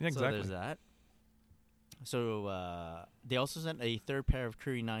 Yeah, So exactly. there's that. So they also sent a third pair of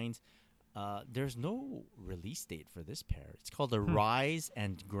Curry 9s. There's no release date for this pair. It's called the Rise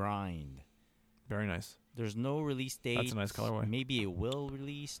and Grind. Very nice. There's no release date. That's a nice colorway. Maybe it will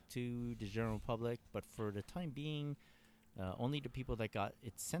release to the general public, but for the time being, only the people that got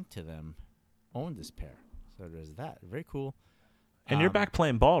it sent to them own this pair. So there's that. Very cool. And you're back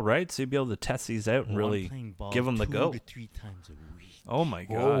playing ball, right? So you'll be able to test these out and I'm really playing ball give them the 2 go. to 3 times a week. Oh, my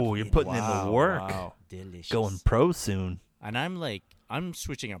God. Whoa, you're putting in Wow, the work. wow. Delicious. Going pro soon. And I'm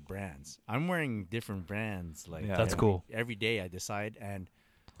switching up brands. I'm wearing different brands. Like Yeah, That's cool. Every day I decide, and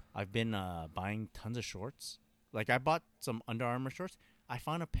I've been buying tons of shorts. Like I bought some Under Armour shorts. I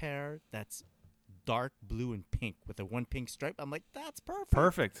found a pair that's dark blue and pink with a 1 pink stripe. I'm like, that's perfect.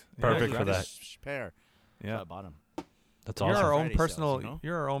 Perfect. Perfect Yeah, for you got that. This pair. So Yeah. I bought them. That's You're awesome. our own Friday personal. sales, you know?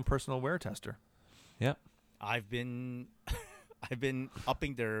 You're our own personal wear tester. Yep. I've been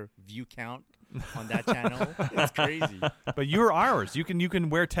upping their view count on that channel. It's crazy. But you're ours. You can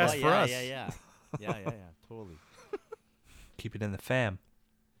wear tests Well, for us. yeah, totally. Keep it in the fam.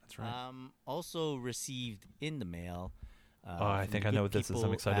 That's right. Also received in the mail. I from think the I know good what this is. I'm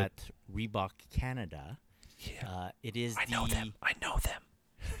people excited. At Reebok Canada. Yeah. It is I know them. I know them.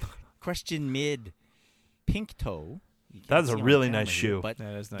 Question Mid pink toe. You can't That's a see on really camera nice here, shoe. But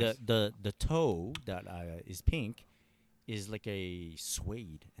That is nice. the toe that is pink is like a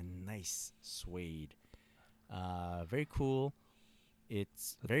suede, a nice suede. Very cool.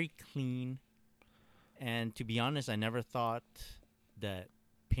 It's very clean. And to be honest, I never thought that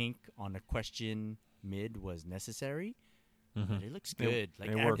pink on a Question Mid was necessary. But it looks good.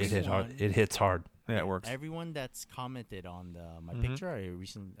 it works. It hit hard. everyone- It hits hard. Yeah, it works. Everyone that's commented on my Mhm. picture,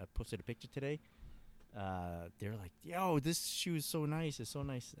 I posted a picture today. They're like, "Yo, this shoe is so nice! It's so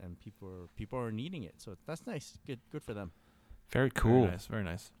nice!" And people are needing it, so that's nice. Good for them. Very cool. Very nice. Very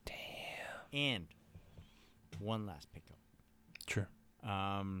nice. And one last pickup. Sure.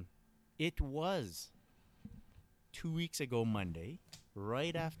 It was 2 weeks ago Monday,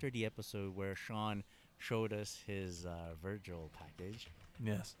 right after the episode where Sean showed us his Virgil package.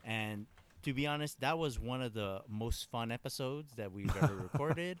 Yes. And to be honest, that was one of the most fun episodes that we've ever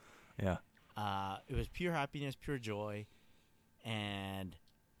recorded. Yeah. It was pure happiness, pure joy. And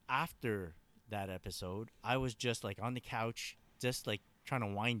after that episode, I was just like on the couch, just like trying to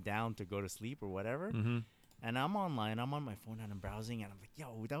wind down to go to sleep or whatever. Mm-hmm. And I'm online, I'm on my phone and I'm browsing and I'm like,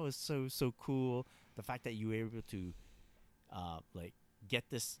 yo, that was so cool. The fact that you were able to like get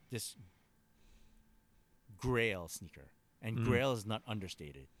this Grail sneaker. And Grail is not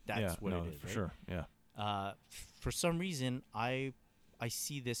understated. That's what it is. For right? sure. Yeah. For some reason, I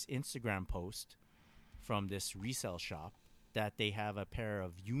see this Instagram post from this resale shop that they have a pair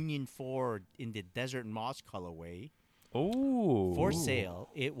of Union 4 in the Desert Moss colorway Oh. for sale.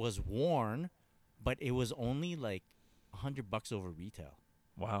 It was worn, but it was only like $100 over retail.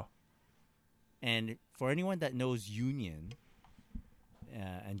 Wow. And for anyone that knows Union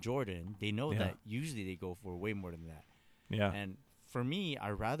and Jordan, they know that usually they go for way more than that. Yeah. And for me,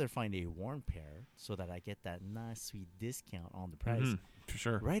 I'd rather find a worn pair so that I get that nice sweet discount on the price. For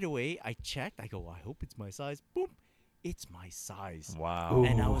sure. Right away, I checked. I go, I hope it's my size. Boom. It's my size. Wow. Ooh.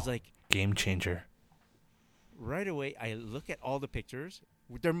 And I was like, Game changer. right away, I look at all the pictures.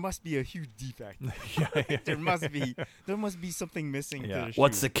 There must be a huge defect. Yeah. There must be something missing. Yeah. To the shoe.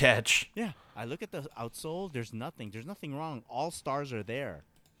 What's the catch? Yeah. I look at the outsole. There's nothing. There's nothing wrong. All stars are there.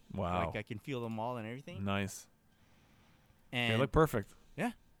 Wow. Like I can feel them all and everything. Nice. And They look perfect.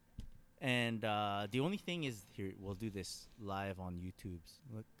 yeah. And the only thing is here. We'll do this live on YouTube's.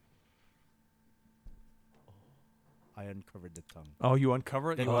 Look. I uncovered the tongue. Oh, you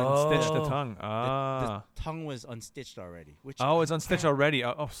uncover it? The- You the- unstitched the Oh. tongue. The tongue was unstitched already. Which Oh, it's unstitched already.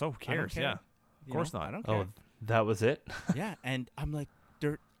 Oh, so who I don't cares? care. Yeah. You course know, not. I don't care. Oh, that was it? Yeah, and I'm like,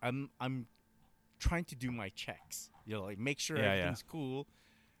 I'm trying to do my checks. You know, like make sure Yeah, yeah. everything's cool.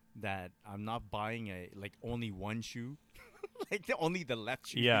 That I'm not buying only one shoe, like only the left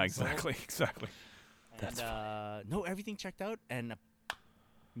shoe. Yeah, being sold. exactly. And no, everything checked out, and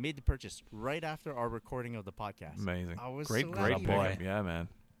made the purchase right after our recording of the podcast. Amazing. I was Great so pickup. happy. boy. Yeah, man.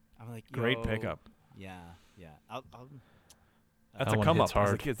 I'm like, Great yo, pickup. Yeah. I'll That's That a one come hits up. hard.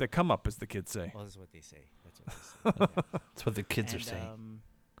 As the kids, they come up, as the kids say. well, that's what they say. That's what they say. Yeah. That's what the kids are And, saying.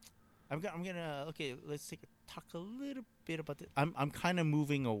 I'm gonna okay. Let's talk a little bit about this. I'm kind of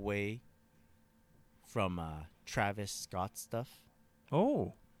moving away from Travis Scott stuff.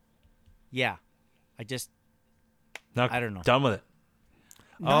 Oh. Yeah, I just Not I don't know. Done with it.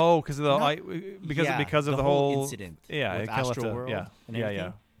 Oh, because of the not- because of the whole incident. Yeah, with it kinda left Astroworld yeah, and yeah,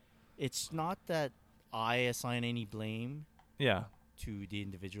 everything. It's not that I assign any blame yeah. to the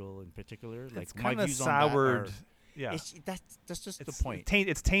individual in particular. Like It's my kind of views on that soured. are, Yeah, that's just it's the point.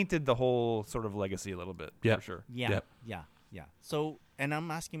 It's tainted the whole sort of legacy a little bit. Yeah. For sure. Yeah, Yep. yeah. So, and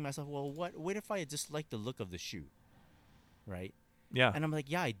I'm asking myself, well, what if I just like the look of the shoe, right? Yeah. And I'm like,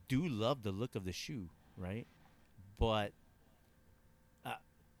 yeah, I do love the look of the shoe, right? But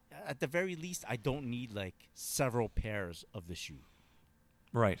at the very least, I don't need like several pairs of the shoe.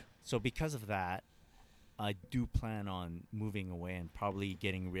 Right. So because of that, I do plan on moving away and probably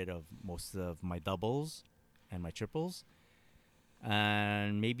getting rid of most of my doubles and my triples,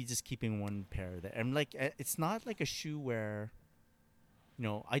 and maybe just keeping one pair there. I'm like, it's not like a shoe where, you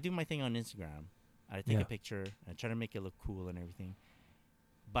know, I do my thing on Instagram. I take Yeah. a picture. I try to make it look cool and everything.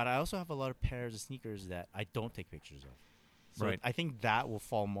 But I also have a lot of pairs of sneakers that I don't take pictures of. So Right. I think that will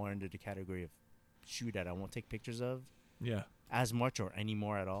fall more into the category of shoe that I won't take pictures of Yeah. as much or any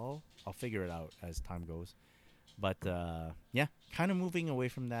more at all. I'll figure it out as time goes. But yeah, kind of moving away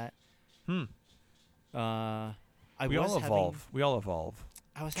from that. Hmm. We all evolve. We all evolve.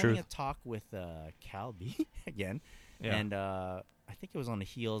 I was Truth. having a talk with Calby again, Yeah. and I think it was on the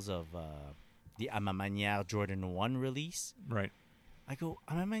heels of the A Ma Manière Jordan 1 release. Right. I go,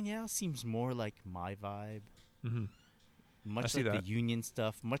 A Ma Manière seems more like my vibe, Mm-hmm. much see like that. the Union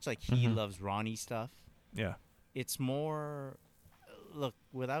stuff, much like he Mhm. loves Ronnie stuff. Yeah. It's more, look,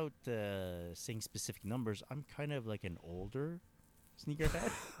 without saying specific numbers, I'm kind of like an older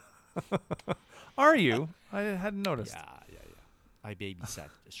sneakerhead. Are you? I hadn't noticed. Yeah. I babysat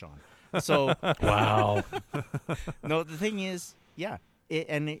Sean. So, Wow. no, the thing is, yeah,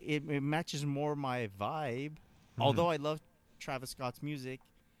 it matches more my vibe. Mm-hmm. Although I love Travis Scott's music,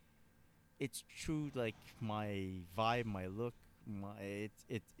 it's true, like, my vibe, my look,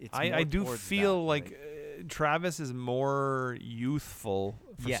 it's I more do towards feel that, like Travis is more youthful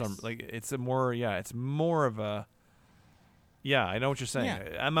for Yes. some. Like it's more of a. Yeah, I know what you're saying.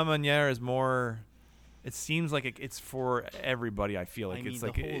 Yeah. A Ma Manière is more. It seems like it's for everybody. I feel like I it's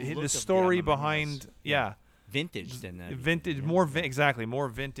mean, like the whole look the of story the A Ma Manière behind. is- Yeah. vintage than that. Vintage, yeah. more exactly, more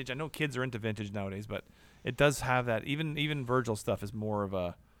vintage. I know kids are into vintage nowadays, but it does have that. Even Virgil stuff is more of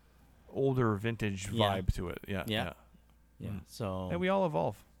a older vintage Yeah. vibe to it. Yeah, Yeah. Yeah. Mm. So And we all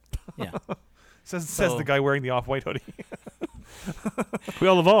evolve. yeah. Says So- the guy wearing the off-white hoodie. We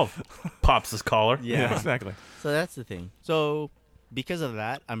all evolve. Pops his collar. Yeah. exactly. So that's the thing. So because of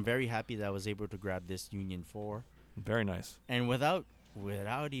that, I'm very happy that I was able to grab this Union 4. Very nice. And without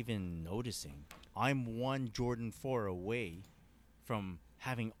even noticing, I'm one Jordan 4 away from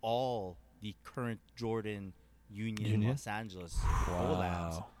having all the current Jordan Union, Los Angeles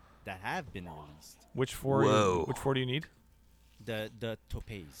collabs that have been released. Which four? Whoa. Which four do you need? The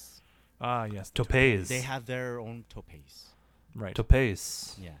Topaz. Ah, yes. Topaz. They have their own Topaz. Right.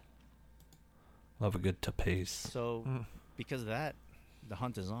 Topaz. Yeah. Love a good Topaz. So because of that, the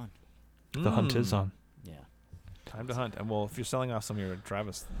hunt is on. The hunt is on. Yeah. Time to hunt. And well, if you're selling off some of your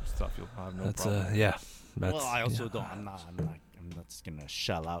Travis stuff, you'll have no That's problem. yeah. That's, Well, I also don't. I'm not just gonna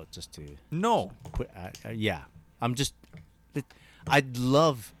shell out just to No. put. Yeah. I'm just. I'd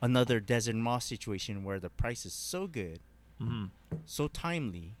love another Desert Moss situation where the price is so good, so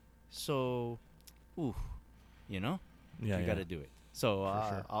timely, so, ooh, you know, Yeah, you yeah. got to do it. So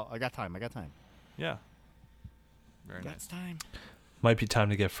sure. I got time. Yeah. Very Got nice. time. might be time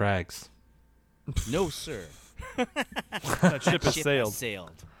to get frags. No, sir. That ship has Ship sailed. has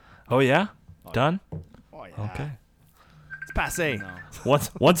sailed. Oh yeah, Oh, done. Oh yeah. Okay. It's passe. No,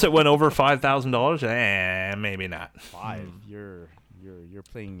 Once it went over $5,000, maybe not. 5. You're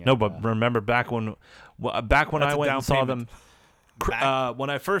playing. No, at, but remember back when That's I a went down and saw payment. them. When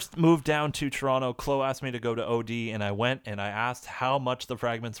I first moved down to Toronto, Chloe asked me to go to OD, and I went and I asked how much the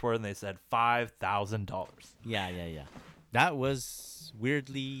fragments were, and they said $5,000. Yeah. That was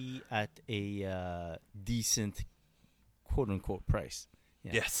weirdly at a decent, quote unquote, price.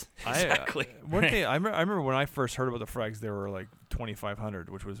 Yeah. Yes, exactly. I remember when I first heard about the frags, they were like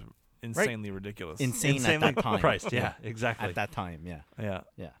 2,500, which was insanely ridiculous. Insane Insanely at that time. priced. Yeah, exactly. At that time, yeah. Yeah.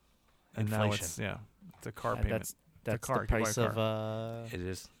 Yeah. And now Inflation. it's a car And payment. that's car. the You can buy a price of It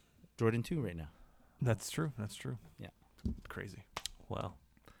is. Jordan 2 right now. That's true. Yeah. Crazy. Well,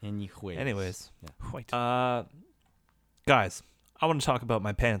 Anyways. Yeah. Wait. guys, I want to talk about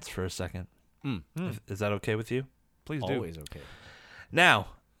my pants for a second. Mm. Is that okay with you? Please do. Always okay. Now,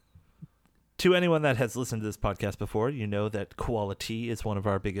 to anyone that has listened to this podcast before, you know that Quality is one of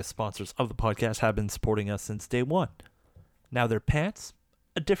our biggest sponsors of the podcast, have been supporting us since day one. Now, their pants,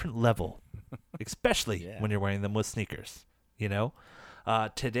 a different level, especially when you're wearing them with sneakers, you know?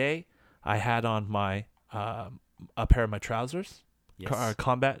 Today, I had on my a pair of my trousers, Yes.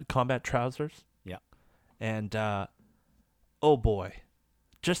 combat trousers. Yeah. And, oh boy,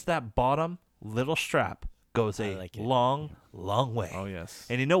 just that bottom little strap goes I a like it. long way. Oh yes.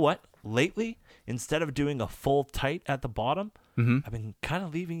 And you know what? Lately, instead of doing a full tight at the bottom, Mm-hmm. I've been kind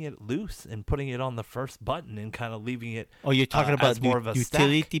of leaving it loose and putting it on the first button and kind of leaving it. Oh, you're talking as about more of a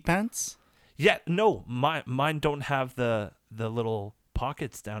utility stack. pants? Yeah, no, mine don't have the little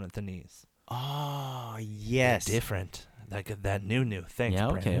pockets down at the knees. Oh, yes. Different, like that new. Thanks, Yeah,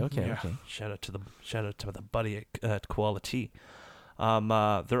 okay, Brandon. okay, Yeah. okay. Shout out to the buddy at Quality.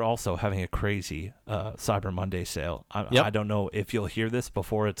 They're also having a crazy Cyber Monday sale. Yep. I don't know if you'll hear this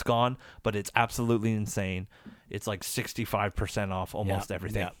before it's gone, but it's absolutely insane. It's like 65% off almost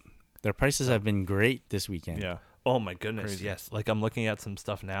everything. Yeah. Their prices have been great this weekend. Yeah. Oh my goodness, Crazy. yes. Like I'm looking at some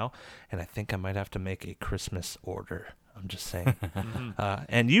stuff now, and I think I might have to make a Christmas order. I'm just saying.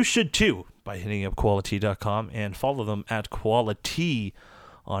 And you should too by hitting up quality.com and follow them at Quality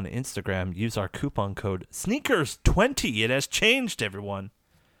on Instagram. Use our coupon code Sneakers20. It has changed, everyone.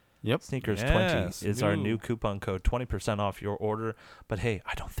 Yep. Sneakers20 Yes, is our new coupon code, 20% off your order. But hey,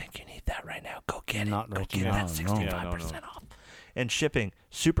 I don't think you need that right now. Go get Not it. Go right get now, that no. 65% Yeah, no. off. And shipping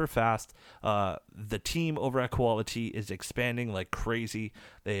super fast. The team over at Quality is expanding like crazy.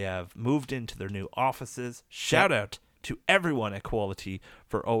 They have moved into their new offices. Shout out to everyone at Quality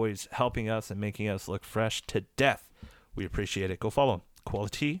for always helping us and making us look fresh to death. We appreciate it. Go follow them.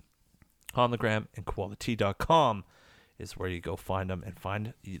 Quality on the gram, and quality.com is where you go find them and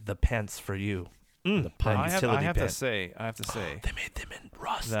find the pants for you. The I have to pants. say, They made them in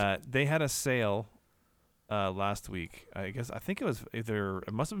rust. that they had a sale last week. I think it was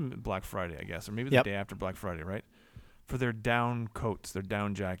it must have been Black Friday, I guess, or maybe the Yep. day after Black Friday, right? For their down coats, their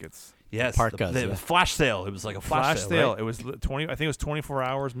down jackets. Yes, Parkas, the yeah. flash sale. It was like a flash sale. Right? It was 20. I think it was 24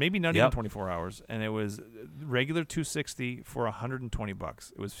 hours, maybe not Yep. even 24 hours, and it was regular $260 for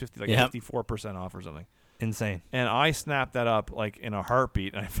 $120. It was 54% off or something. Insane. And I snapped that up like in a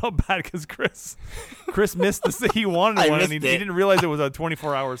heartbeat, and I felt bad because Chris missed he wanted I one, and he missed it. didn't realize it was a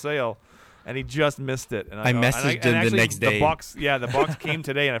 24-hour sale, and he just missed it. And I messaged him the actually, next day. The box came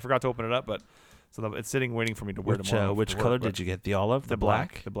today, and I forgot to open it up, but so it's sitting waiting for me to wear tomorrow. Which color did you get? The olive? The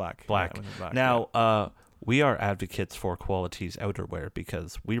black. The black. Black. Yeah, it was the black. Now, we are advocates for Quality's outerwear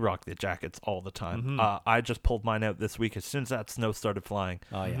because we rock the jackets all the time. I just pulled mine out this week as soon as that snow started flying.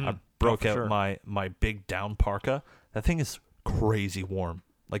 Oh, yeah. I broke for out sure. my big down parka. That thing is crazy warm,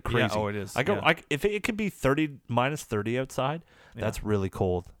 like crazy. Yeah, oh, it is. I go. Yeah. If it could be minus 30 outside, that's really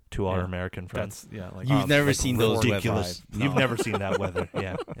cold. to our Yeah. American friends. That's like You've never like seen those Ridiculous. weather. You've never seen that weather,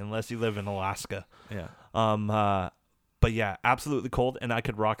 yeah, unless you live in Alaska. Yeah. But yeah, absolutely cold, and I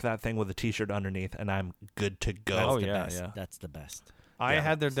could rock that thing with a t-shirt underneath, and I'm good to go. Oh, the yeah, best. yeah. That's the best. I Yeah.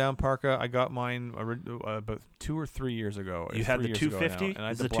 had their down parka. I got mine about 2 or 3 years ago. You It's had 3 the years ago now, 250. and I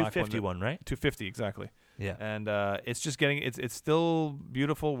had It's the the black 250 one. one, right? 250 exactly. Yeah. And it's just getting it's still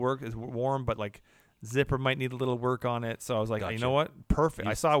beautiful work. It's warm, but like zipper might need a little work on it. So I was like, you Gotcha. know what? Perfect.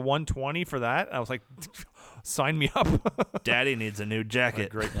 I saw 120 for that. I was like, sign me up. Daddy needs a new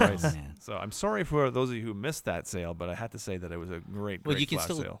jacket. Great Oh, price. man. So I'm sorry for those of you who missed that sale, but I had to say that it was a great Well, you can flash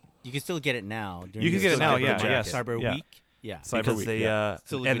still sale. get it now. during You can the get it now, Cyber yeah, Jacket. yes, Cyber yeah. Week. Yeah. Cyber Because Week, they yeah.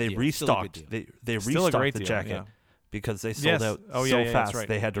 Still a and good they deal. Still a good restocked. deal. They Still a restocked great the deal, jacket yeah. because they sold Yes. out Oh, so yeah, that's fast. right.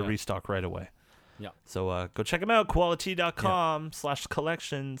 They had to Yeah. restock right away. Yeah. So go check them out.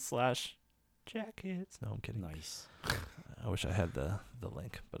 Quality.com/collection/jackets. No, I'm kidding. Nice. I wish I had the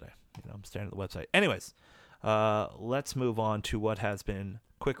link, but I'm staring at the website. Anyways, let's move on to what has been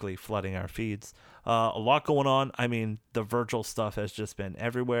quickly flooding our feeds. A lot going on. I mean, the Virgil stuff has just been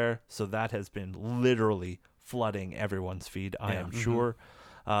everywhere, so that has been literally flooding everyone's feed, I am sure.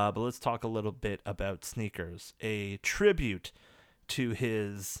 But let's talk a little bit about sneakers. A tribute to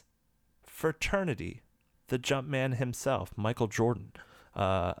his fraternity, the Jumpman himself, Michael Jordan,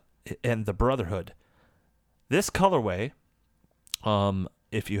 and the Brotherhood. This colorway,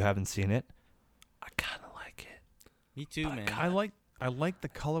 if you haven't seen it, I kind of like it. Me too, man. I like the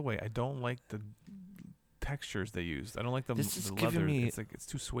colorway. I don't like the textures they used. I don't like the This is the giving leather. me- It's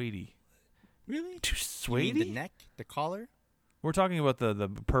too suede-y. Really? Too You mean suede. the neck, the collar? We're talking about the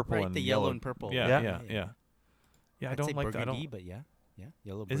purple Right, and the yellow and purple. Yeah, Yeah. yeah, yeah. Yeah, I I'd don't say like that. I burgundy, don't. but yeah.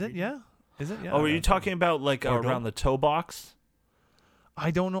 Yellow. Is it? burgundy. Yeah. Is it? Yeah. Oh, are I you don't- talking about like Bordeaux? around the toe box? I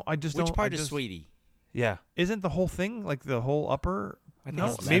don't know. I just Which don't. part I is just, sweetie? Yeah. Isn't the whole thing like the whole upper? I think No,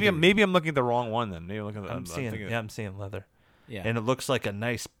 it's maybe leather. I'm looking at the wrong one then. Maybe I'm looking at. I'm seeing thinking- I'm seeing leather. Yeah. And it looks like a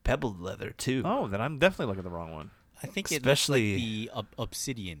nice pebbled leather too. Oh, then I'm definitely looking at the wrong one. I think it especially- looks like the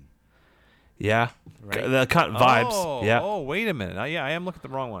obsidian. Yeah. Right? The kind vibes. Oh, yeah. Oh, wait a minute. Yeah, I am looking at the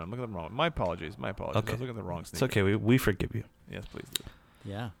wrong one. I'm looking at the wrong one. My apologies. Okay. I was looking at the wrong It's sneaker. okay. We forgive you. Yes, please do.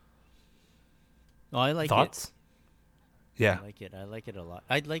 Yeah. Oh, I like Thoughts? it. Yeah. I like it. I like it a lot.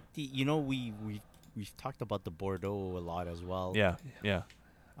 I like the. We've talked about the Bordeaux a lot as well. Yeah, yeah.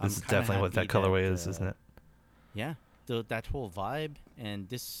 This is kinda definitely what that happy colorway that, is, isn't it? Yeah, that whole vibe and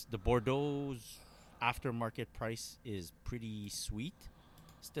the Bordeaux's aftermarket price is pretty sweet.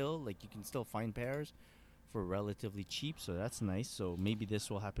 Still, like you can still find pairs for relatively cheap, so that's nice. So maybe this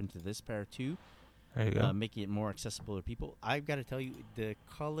will happen to this pair too. There you go. Make it more accessible to people. I've got to tell you, the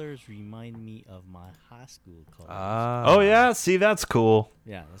colors remind me of my high school colors. Oh yeah. See, that's cool.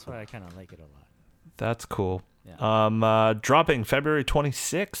 Yeah, that's why I kind of like it a lot. That's cool. Yeah. Dropping February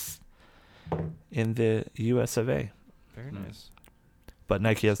 26th in the US of A. Very nice. But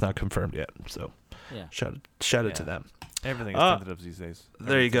Nike has not confirmed yet, so Yeah. shout it to Yeah. them. Everything is Uh, tentative these days.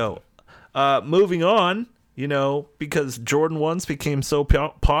 There you Everything's go. Moving on, because Jordan 1s became so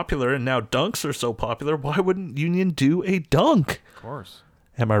popular and now dunks are so popular, why wouldn't Union do a dunk? tentative. Of course.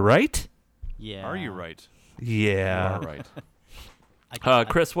 Am I right? Yeah. Are you right? Yeah. You are right.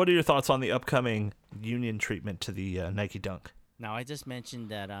 Chris, what are your thoughts on the upcoming Union treatment to the Nike Dunk? Now, I just mentioned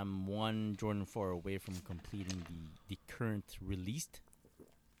that I'm one Jordan 4 away from completing the current released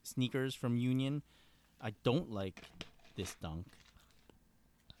sneakers from Union. I don't like this dunk.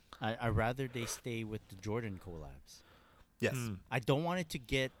 I rather they stay with the Jordan collabs. Yes. I don't want it to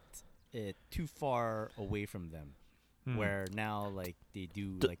get too far away from them, where now like they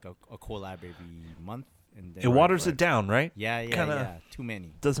do like a collab every month. And then It waters it down, right? Yeah, Kinda- too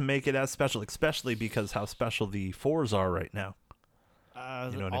many. Doesn't make it as special, especially because how special the 4s are right now. You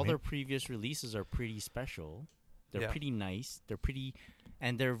know what I all mean? their previous releases are pretty special. They're Yeah. pretty nice. They're pretty,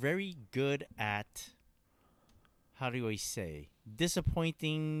 and they're very good at. How do I say?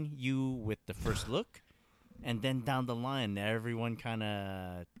 Disappointing you with the first look, and then down the line, everyone kind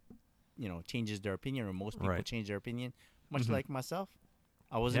of, changes their opinion, or most people Right. change their opinion. Much like myself,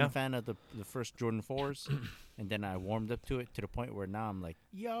 I wasn't Yeah. a fan of the first Jordan 4s, and then I warmed up to it to the point where now I'm like,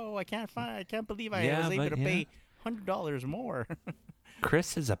 yo, I can't believe I Yeah, was able but to yeah. pay $100 more.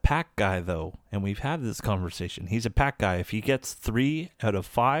 Chris is a pack guy, though, and we've had this conversation. He's a pack guy. If he gets 3 out of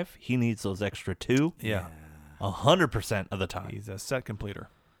 5, he needs those extra 2. Yeah. 100% of the time. He's a set completer.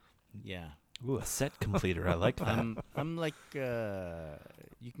 Yeah. Ooh, a set completer. I like that. I'm like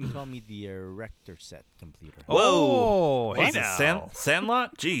you can call me the erector set completer. Oh, hey What's it, now.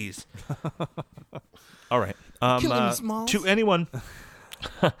 Sandlot? Jeez. All right. Killing me, Smalls. To anyone,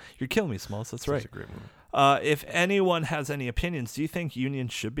 you're killing me, Smalls. That's Such right. a great movie. If anyone has any opinions, do you think Union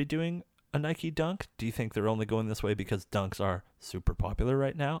should be doing a Nike Dunk? Do you think they're only going this way because dunks are super popular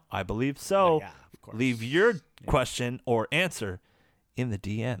right now? I believe so. Yeah, of course. Leave your question or answer in the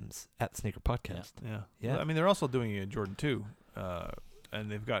DMs at Sneaker Podcast. Yeah. I mean, they're also doing a Jordan 2, and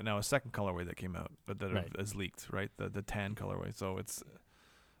they've got now a second colorway that came out, but that is leaked, right? The tan colorway. So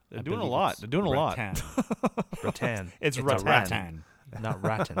they're doing a lot. They're doing a lot. Rattan. It's rattan. Not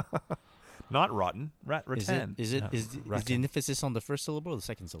rattan. Not rotten. Rattan. Is the emphasis on the first syllable or the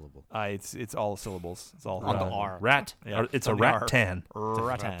second syllable? It's all syllables. It's all On the R. Rat. Yeah. It's a On the R. rattan.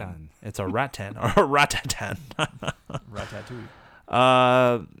 Rattan. It's a rattan or a ratatan.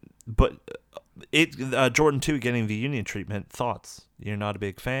 Ratatouille. But Jordan 2 getting the Union treatment. Thoughts? You're not a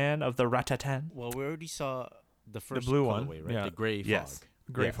big fan of the ratatan? Well, we already saw the first blue colorway, one, right? yeah. The gray Yes. fog.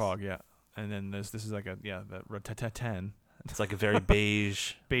 Gray Yes. fog, yeah. And then this is like the ratatan. It's like a very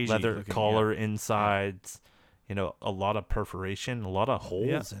beige Beigey leather looking, collar insides. You know, a lot of perforation, a lot of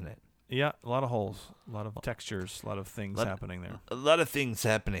holes in it. Yeah, a lot of holes, a lot of textures, a lot of things happening there. A lot of things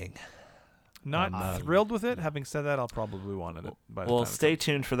happening. Not thrilled with it. Having said that, I'll probably want it. By the Well, time stay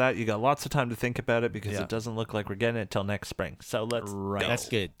tuned for that. You got lots of time to think about it because Yeah. it doesn't look like we're getting it till next spring. So let's go. That's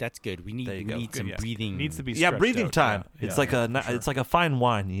good. That's good. We There you need go. some yeah. breathing. Needs to be Yeah, stretched breathing out. time. Yeah, It's yeah, like yeah, for sure. it's like a fine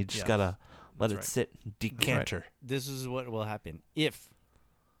wine. You just Yes. gotta let That's it right. sit, decanter. This is what will happen if,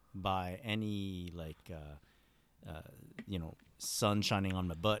 by any sun shining on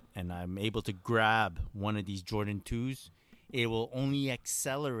my butt, and I'm able to grab one of these Jordan 2s, it will only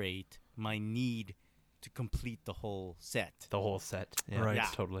accelerate my need to complete the whole set. The whole set. Yeah, Right. Yeah.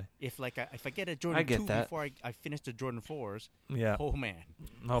 totally. If I get a Jordan I get 2 that. before I finish the Jordan 4s, Yeah. oh man.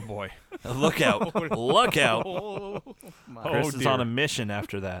 Oh boy. Look out! Look out! Oh, my. Chris is on dear. a mission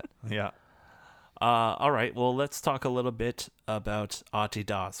after that. Yeah. All right. Well, let's talk a little bit about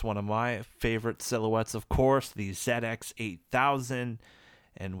Adidas. One of my favorite silhouettes, of course, the ZX8000,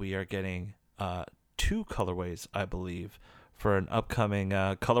 and we are getting 2 colorways, I believe, for an upcoming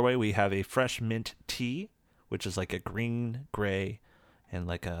colorway. We have a fresh mint tea, which is like a green, gray, and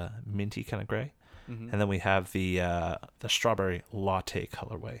like a minty kind of gray, and then we have the strawberry latte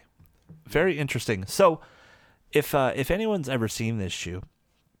colorway. Very interesting. So, if anyone's ever seen this shoe.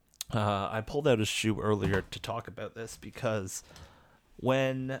 I pulled out a shoe earlier to talk about this because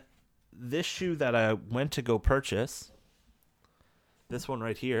when this shoe that I went to go purchase, this one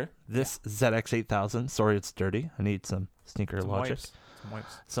right here, this ZX8000, sorry it's dirty. I need some sneaker logic.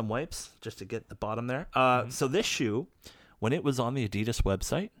 Some wipes just to get the bottom there. So this shoe, when it was on the Adidas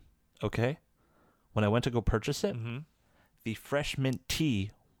website, okay, when I went to go purchase it, the fresh mint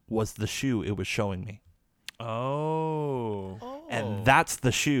tea was the shoe it was showing me. Oh. And that's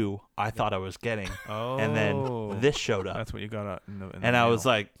the shoe I thought I was getting. Oh. And then this showed up. That's what you got in the And I was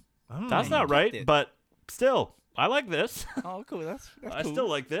like, that's not you right, picked it. but still, I like this. Oh, cool. That's I cool. still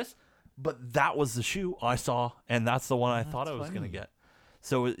like this. But that was the shoe I saw, and that's the one I thought I was going to funny. get.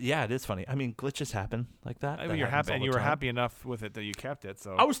 So, yeah, it is funny. I mean, glitches happen like that. I That mean, you're happens happy, all and the you were time. happy enough with it that you kept it.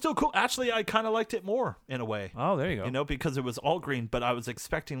 So I was still cool. Actually, I kind of liked it more in a way. Oh, there you go. You know, because it was all green, but I was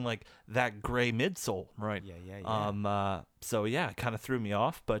expecting like that gray midsole. Right. Yeah. So yeah, it kind of threw me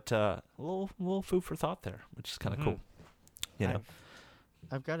off, but a little food for thought there, which is kind of cool. You know.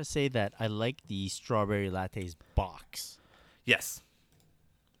 I've got to say that I like the strawberry lattes box. Yes.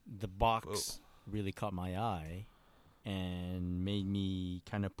 The box really caught my eye and made me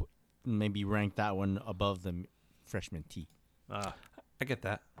kind of maybe rank that one above the freshman tea. I get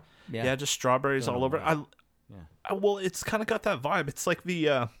that. Yeah. Yeah, just strawberries Don't all know over. why. Well, it's kind of got that vibe. It's like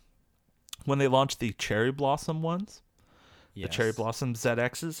the when they launched the cherry blossom ones, the cherry Yes. blossom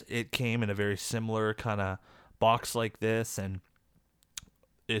ZXs. It came in a very similar kind of box like this, and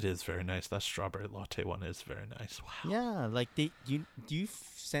it is very nice. That strawberry latte one is very nice. Wow. Yeah, like do you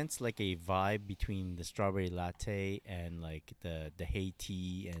sense like a vibe between the strawberry latte and like the hey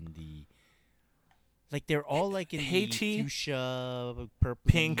tea and the like they're all like in Hey the tea, fuchsia,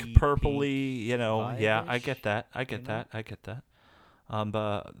 Pink, purpley, you know. Yeah, I vibe-ish, get that. I get that.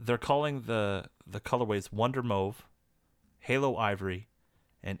 But they're calling the colorways Wonder Mauve, Halo Ivory,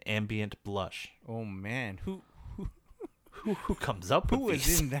 and Ambient Blush. Oh man, who Who comes up who with was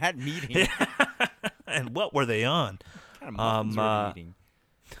these? in that meeting? And what were they on? What kind of muffins were they eating?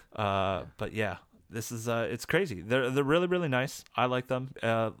 But yeah, this is it's crazy. They're really really nice. I like them.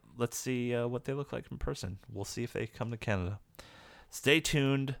 Let's see what they look like in person. We'll see if they come to Canada. Stay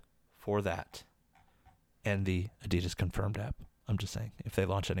tuned for that. And the Adidas Confirmed app. I'm just saying, if they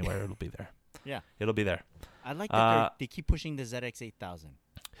launch anywhere, it'll be there. Yeah, It'll be there. I like that they keep pushing the ZX8000.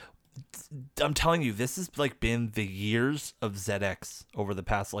 I'm telling you, this has like been the years of ZX over the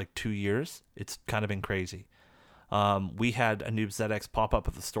past like 2 years. It's kind of been crazy. We had a new ZX pop up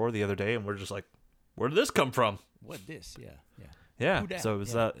at the store the other day, and we're just like, where did this come from? What this? Yeah. Yeah. Who dat? So it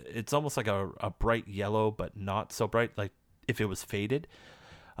was Yeah. it's almost like a bright yellow, but not so bright, like if it was faded.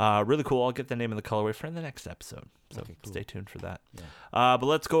 Really cool. I'll get the name of the colorway for the next episode. So Okay, cool. stay tuned for that. Yeah. But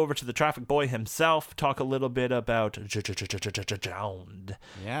let's go over to the traffic boy himself, talk a little bit about Jound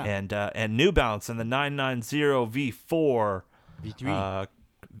Yeah. and New Balance and the 990 V4. V3.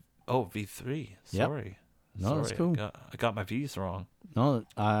 V3. Sorry. No, that's Sorry, cool. I got my V's wrong. No,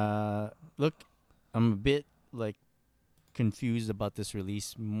 look, I'm a bit like confused about this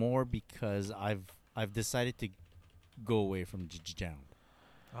release more because I've decided to go away from Jound.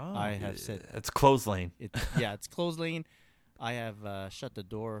 Oh. I have said It's close lane. it's closed lane. I have shut the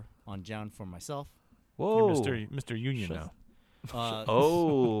door on Jound for myself. Whoa. You're Mr. Union now.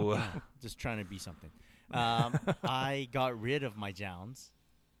 Oh. Just trying to be something. I got rid of my Jounds.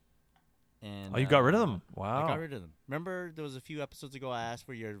 And Oh, you got rid of them? I Wow. got rid of them. Remember, there was a few episodes ago I asked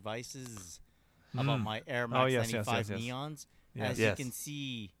for your advices about my Air Max Oh, yes, 95 yes. neons. Yes. As Yes. you can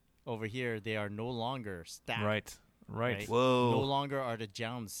see over here, they are no longer stacked. Right. Right. Whoa. No longer are the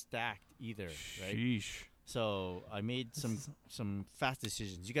Jounds stacked either. Right. Sheesh. So I made some fast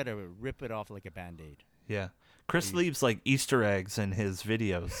decisions. You got to rip it off like a Band-Aid. Yeah. Chris leaves like Easter eggs in his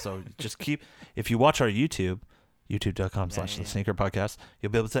videos. So just keep, if you watch our YouTube, youtube.com/the Sneaker Podcast,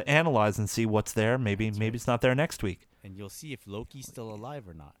 you'll be able to analyze and see what's there. Maybe it's not there next week. And you'll see if Loki's still alive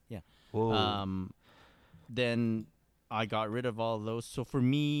or not. Yeah. Whoa. Then I got rid of all those. So for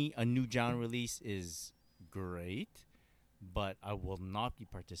me, a new Jound release is great, but I will not be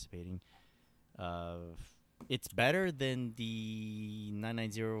participating. It's better than the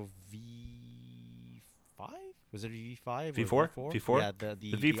 990 V5. Was it a V5? V4? V4? Yeah,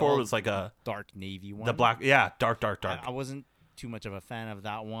 The V4 was like a dark navy one. the black. Yeah, dark. I wasn't too much of a fan of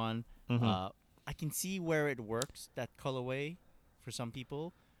that one. I can see where it works, that colorway, for some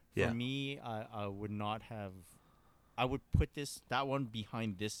people. For Yeah. me, I would not have. I would put that one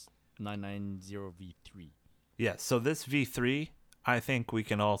behind this 990 V3. Yeah. So this V3, I think we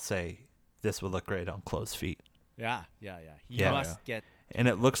can all say this would look great on closed feet. Yeah. He Yeah. must get. And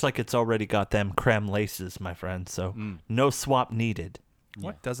it looks like it's already got them creme laces, my friend. So no swap needed.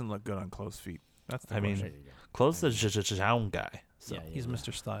 What doesn't look good on closed feet? That's the I mean, question. There you go. Close the Zhang guy. So Yeah, He's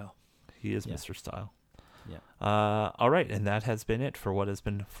Mr. Style. he is Yeah. Mr. Style. Yeah. All right. And that has been it for what has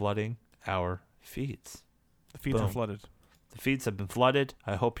been flooding our feeds. The feet are Boom. flooded. The feeds have been flooded.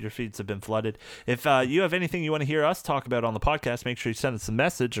 I hope your feeds have been flooded. If you have anything you want to hear us talk about on the podcast, make sure you send us a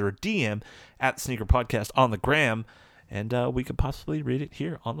message or a DM at Sneaker Podcast on the gram, and we could possibly read it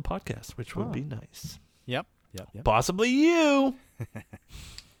here on the podcast, which would be nice. Yep. Possibly you.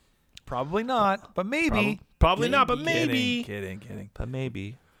 Probably not, but maybe. Probably not, but maybe. Kidding. But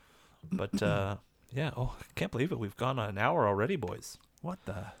maybe. But yeah. Oh, I can't believe it. We've gone on an hour already, boys. What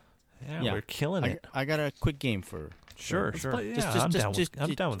the? Yeah, we're killing it. I got a quick game for. Sure. Yeah, I'm down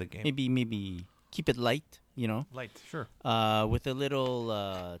with the game. Maybe keep it light. Light. Sure. With a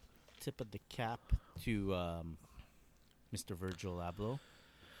little tip of the cap to Mr. Virgil Abloh.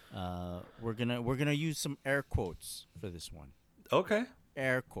 We're gonna use some air quotes for this one. Okay.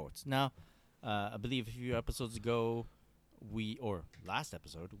 Air quotes. Now, I believe a few episodes ago, last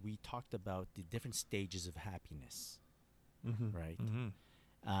episode, we talked about the different stages of happiness. Right.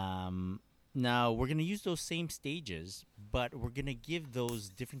 Now we're gonna use those same stages, but we're gonna give those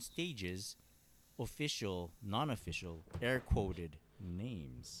different stages official, non-official, air quoted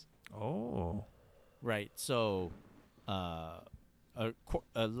names. Oh. Right. So,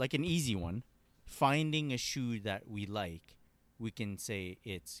 like an easy one, finding a shoe that we like, we can say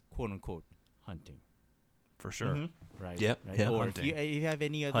it's quote unquote hunting. For sure. Right. Yep, Right? yep. Or Hunting. if you have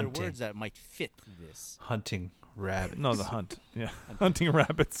any other Hunting. words that might fit this. Hunting rabbits. No, the hunt. Yeah. Hunting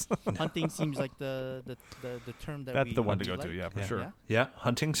rabbits. Hunting seems like the term that That's the one to we go to. like. Yeah, for Yeah. sure. Yeah? Yeah,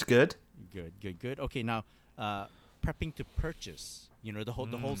 hunting's good. Good. Okay, now prepping to purchase. The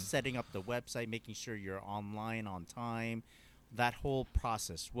whole setting up the website, making sure you're online on time, that whole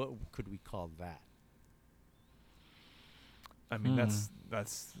process. What could we call that? I mean, that's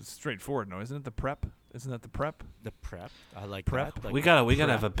straightforward, no? Isn't it the prep? Isn't that the prep? The prep. I like Prep. that. Like We gotta prep.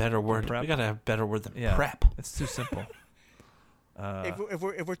 have a better word. Prep. We gotta have a better word than Yeah. prep. It's too simple. if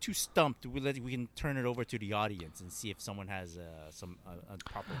we're too stumped, we can turn it over to the audience and see if someone has some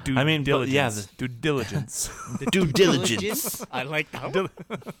proper Due I mean, but diligence. yeah, due diligence. Due diligence. I like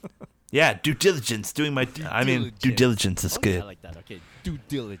that. Yeah, due diligence. Doing my. Due diligence is good. I like that. Okay, due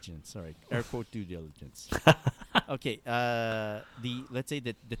diligence. All right, air quote due diligence. Okay, let's say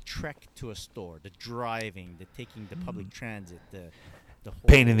the trek to a store, the driving, the taking the public transit, the whole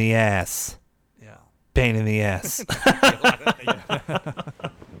Pain in the ass. Yeah. Pain in the ass.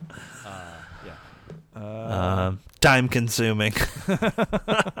 Time consuming.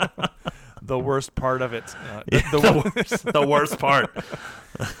 The worst part of it. The worst part.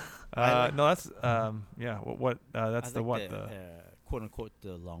 No, that's that's the what the quote unquote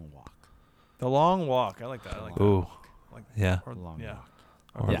the long walk. the long walk. I like that. I like that. Ooh. Like, Yeah. or, Long yeah.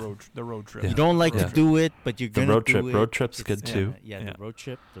 walk. Or Yeah. the road trip. Yeah. You don't like Yeah. to do it, but you're The gonna road do trip. it. Road trip's It's- good too. Yeah, Yeah. the road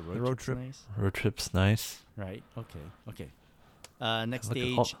trip. The road, road trip's trip. nice. Road trip's nice. Right. Okay. Next Look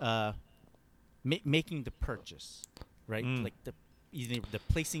at stage, making the purchase, right? Like either the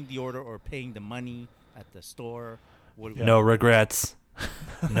placing the order or paying the money at the store. What, No regrets.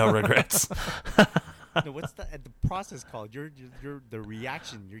 No regrets. no, what's the process called? You're the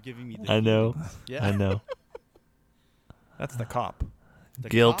reaction. You're giving me. The I know. feelings. Yeah. I know. That's the cop. The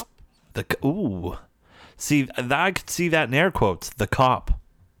Guilt. cop? Ooh. See, I could see that in air quotes. The cop.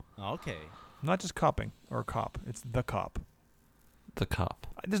 Okay. Not just copping or cop. It's the cop. The cop.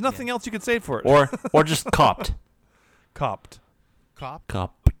 There's nothing else you could say for it. Or just copped. copped. Cop.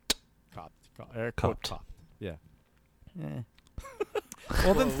 Cop. Air quote Copped. cop. Yeah.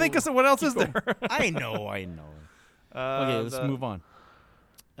 Well, then think of what else is there. I know. Okay, let's move on.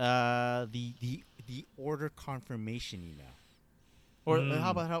 The order confirmation email. Or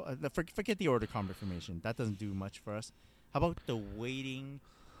how about forget the order confirmation. That doesn't do much for us. How about the waiting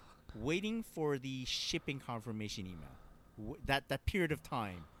for the shipping confirmation email? That period of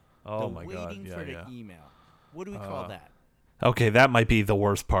time. Oh the my God! waiting Yeah, for yeah. the email. What do we call that? Okay, that might be the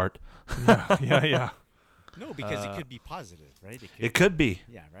worst part. yeah. No, because it could be positive, right? It could be.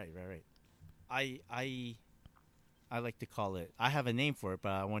 Yeah, right. I like to call it. I have a name for it,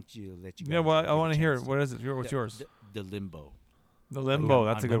 but I want you to let you. Yeah, guys well, I give want a to hear it. chance. What is it? What's yours? The limbo. The limbo.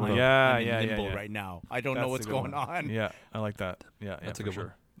 That's a good one. Yeah, I'm in yeah, limbo yeah. right now. I don't know That's what's a good going one. on. Yeah, I like that. Yeah, That's yeah, a good for one.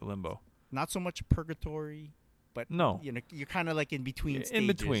 sure. The limbo. Not so much purgatory, but No. you know, you're kind of like in between In stages.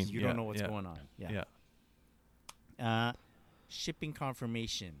 between, You yeah, don't know what's yeah. going on. Yeah. Shipping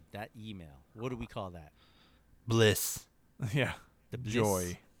confirmation. That email. What do we call that? Bliss. Yeah. The bliss.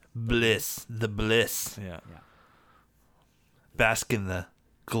 Joy. Bliss. The bliss. Yeah. Yeah. Bask in the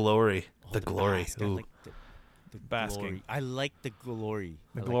glory. Oh, the glory. bask. I Ooh. like the Basking. glory. I like the glory.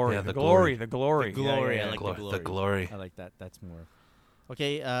 The I like glory. yeah, the the glory. glory. The glory. The glory. Yeah, I yeah, like yeah. the glory. The glory. I like that. That's more.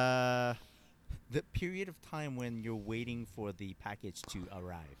 Okay. The period of time when you're waiting for the package to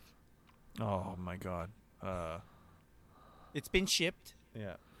arrive. Oh my God. It's been shipped,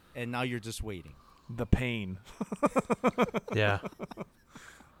 Yeah. and now you're just waiting. The pain. Yeah.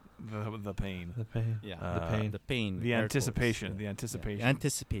 The pain. The pain. Yeah. The pain. The pain. The air quotes. anticipation. Yeah. The anticipation. Yeah.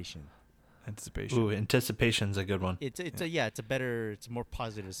 Anticipation. Anticipation. Ooh, anticipation's a good one. It's a better, it's a more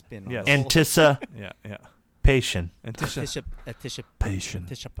positive spin. On Yes. the whole- Yeah. Yeah. Anticipation. Anticipation.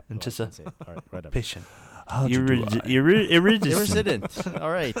 Patient. All right, right up. Patient. Irresident.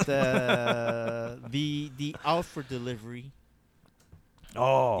 All right. The out for delivery.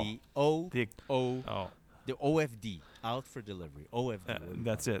 Oh. The O The- O Oh. the OFD out for delivery. OFD. what do we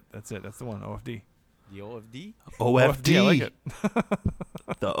That's call it. That's it. That's the one. OFD. The OFD. OFD. I like it.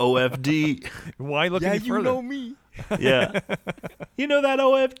 The OFD. Why look any further? me. Yeah. You know that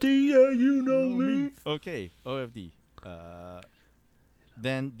OFD? Yeah, you know me. Okay, OFD.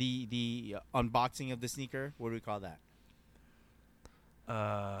 Then the unboxing of the sneaker. What do we call that?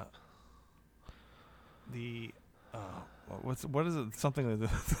 What is it? Something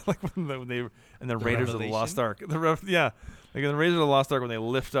like when they and the Raiders of the Lost Revelation? Ark. Like in the Raiders of the Lost Ark when they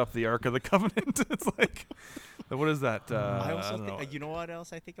lift up the Ark of the Covenant. It's like, what is that? I I also don't know. think. You know what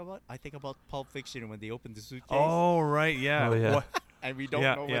else I think about? I think about Pulp Fiction when they open the suitcase. Oh right, yeah. Oh, yeah. And we don't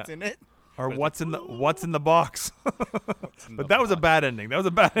Yeah, know yeah. what's in it. Or But what's in the box? What's in But the that was a box? bad ending. That was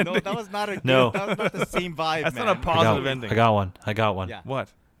a bad ending. No, that was not a good, No. that was not the same vibe, That's man. not a positive ending. I got one. Yeah.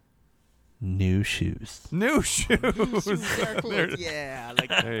 What? New shoes. New shoes. There it is. Yeah, like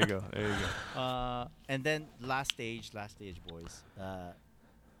There you go. There you go. and then last stage, boys.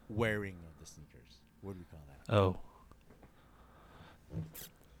 Wearing of the sneakers. What do we call that? Oh.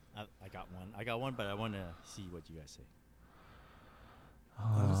 I got one, but I want to see what you guys say.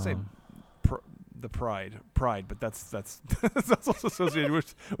 I was gonna say the pride, but that's that's also associated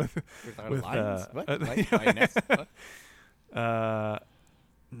with With, lions? What? yeah. Lioness? What?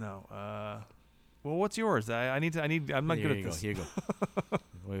 no. Well, what's yours? I'm not good at this. Here you go.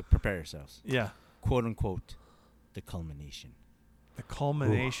 Well, prepare yourselves. Yeah. Quote unquote, the culmination. The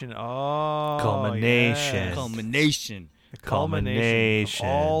culmination. Oh, Culmination. yes. Culmination. The culmination.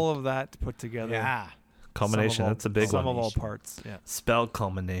 Of all of that put together. Yeah. Culmination. That's a big Some one. of all parts. Yeah. Spell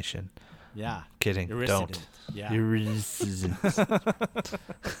culmination. Yeah. Kidding. Don't. Yeah.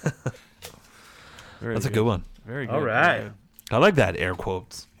 That's a good one. Very good. All right. I like that. Air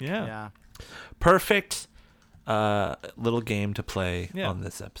quotes. Yeah. Yeah. Perfect little game to play on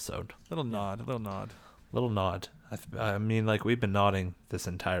this episode. Little nod. Little nod. I mean, like, we've been nodding this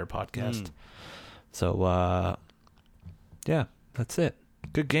entire podcast. So, yeah, that's it.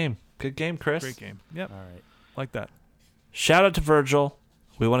 Good game. Good game, Chris. Great game. Yep. All right. Like that. Shout out to Virgil.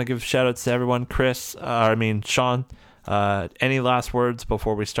 We want to give shout outs to everyone. Chris, Sean, any last words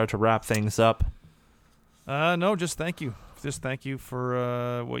before we start to wrap things up? No, just thank you. Just thank you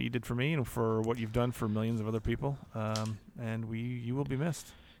for what you did for me and for what you've done for millions of other people. And you will be missed.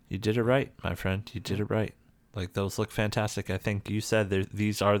 You did it right, my friend. You did it right. Like, those look fantastic. I think you said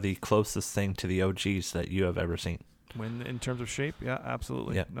these are the closest thing to the OGs that you have ever seen. When in terms of shape, yeah,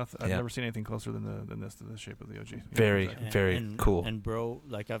 absolutely. Yeah. I've never seen anything closer than this to the shape of the OG. Very, exactly. very cool. And bro,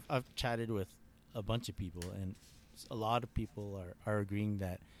 like I've chatted with a bunch of people, and a lot of people are agreeing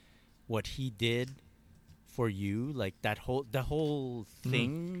that what he did for you, like the whole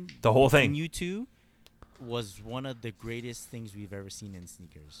thing, between you two, was one of the greatest things we've ever seen in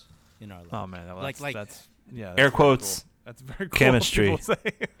sneakers in our life. Oh man, that's air quotes. Cool. That's very cool. Chemistry.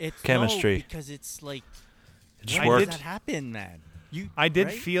 It's chemistry. No, because it's like, it just why worked. did that happen, man? I did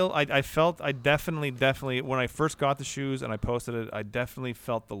right? feel I felt I definitely when I first got the shoes and I posted it, I definitely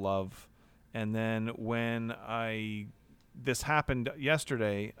felt the love. And then when this happened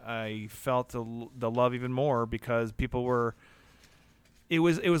yesterday, I felt the love even more because people were. It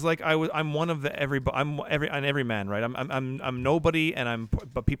was like I'm one of the every man, right? I'm nobody,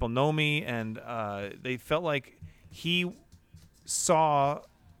 but people know me, and they felt like he saw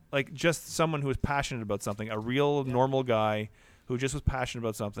like just someone who was passionate about something, a real normal guy who just was passionate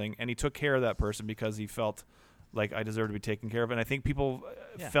about something, and he took care of that person because he felt like I deserve to be taken care of. And I think people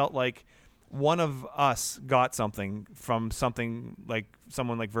felt like one of us got something from someone like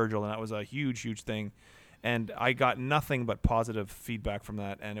Virgil, and that was a huge, huge thing. And I got nothing but positive feedback from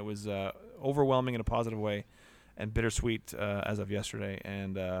that, and it was overwhelming in a positive way, and bittersweet as of yesterday.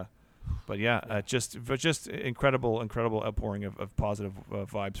 And just incredible outpouring of positive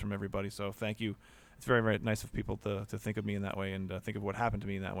vibes from everybody. So thank you. It's very, very nice of people to think of me in that way and think of what happened to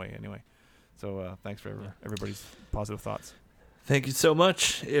me in that way. Anyway, so thanks for everybody's positive thoughts. Thank you so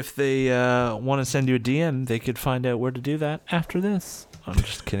much. If they want to send you a DM, they could find out where to do that after this. I'm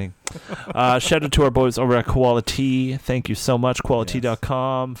just kidding. Shout out to our boys over at Quality. Thank you so much,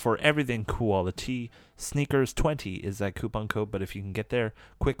 Quality.com, for everything Quality. Sneakers20 is that coupon code, but if you can get there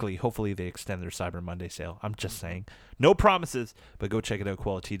quickly, hopefully they extend their Cyber Monday sale. I'm just saying. No promises, but go check it out,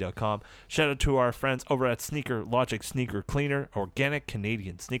 Quality.com. Shout out to our friends over at Sneaker Logic Sneaker Cleaner, organic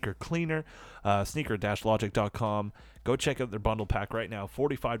Canadian sneaker cleaner, sneaker-logic.com. Go check out their bundle pack right now,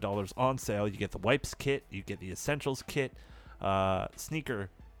 $45 on sale. You get the wipes kit, you get the essentials kit, Sneaker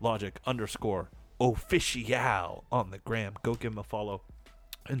Logic _official on the gram. Go give them a follow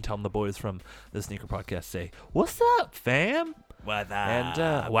and tell them the boys from the Sneaker Podcast say, "What's up, fam?" What up?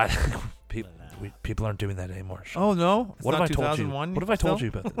 And people aren't doing that anymore. Sean. Oh no! What have I told you? 2001 What have I told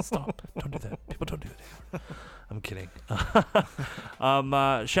still? you about this? Stop! Don't do that. People don't do that anymore. I'm kidding.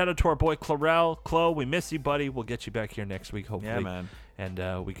 Shout out to our boy Clarell. Chloe, we miss you, buddy. We'll get you back here next week, hopefully. Yeah, man.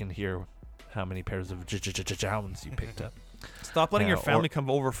 And we can hear how many pairs of jowns you picked up. Stop letting your family come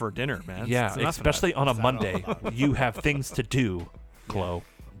over for dinner, man. Yeah, especially on a Monday. You have things to do, Chloe.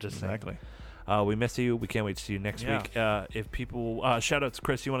 Just exactly. We miss you. We can't wait to see you next week. If people shout outs,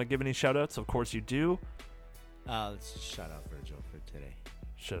 Chris, you want to give any shout outs? Of course you do. Let's shout out Virgil for today.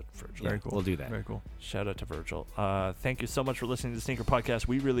 Shout out to Virgil. Very cool. We'll do that. Very cool. Shout out to Virgil. Thank you so much for listening to the Sneaker Podcast.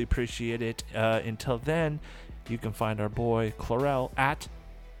 We really appreciate it. Until then, you can find our boy Clarell at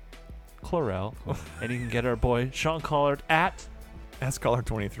Clarell, and you can get our boy Sean Collard at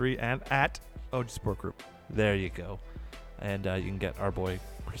SCollard23 and at OG Sport Group. There you go. And you can get our boy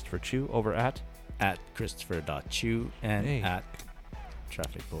Christopher Chu over at Christopher.Chu and at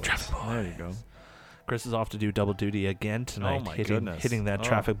Traffic Boys. There you go. Chris is off to do double duty again tonight, Oh my hitting goodness. that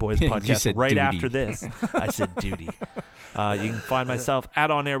Traffic Boys You podcast said right duty. after this. I said duty. You can find myself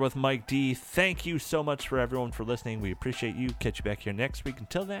at On Air with Mike D. Thank you so much for everyone for listening. We appreciate you. Catch you back here next week.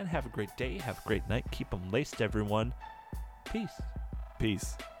 Until then, have a great day. Have a great night. Keep them laced, everyone. Peace.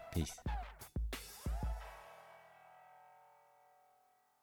 Peace. Peace.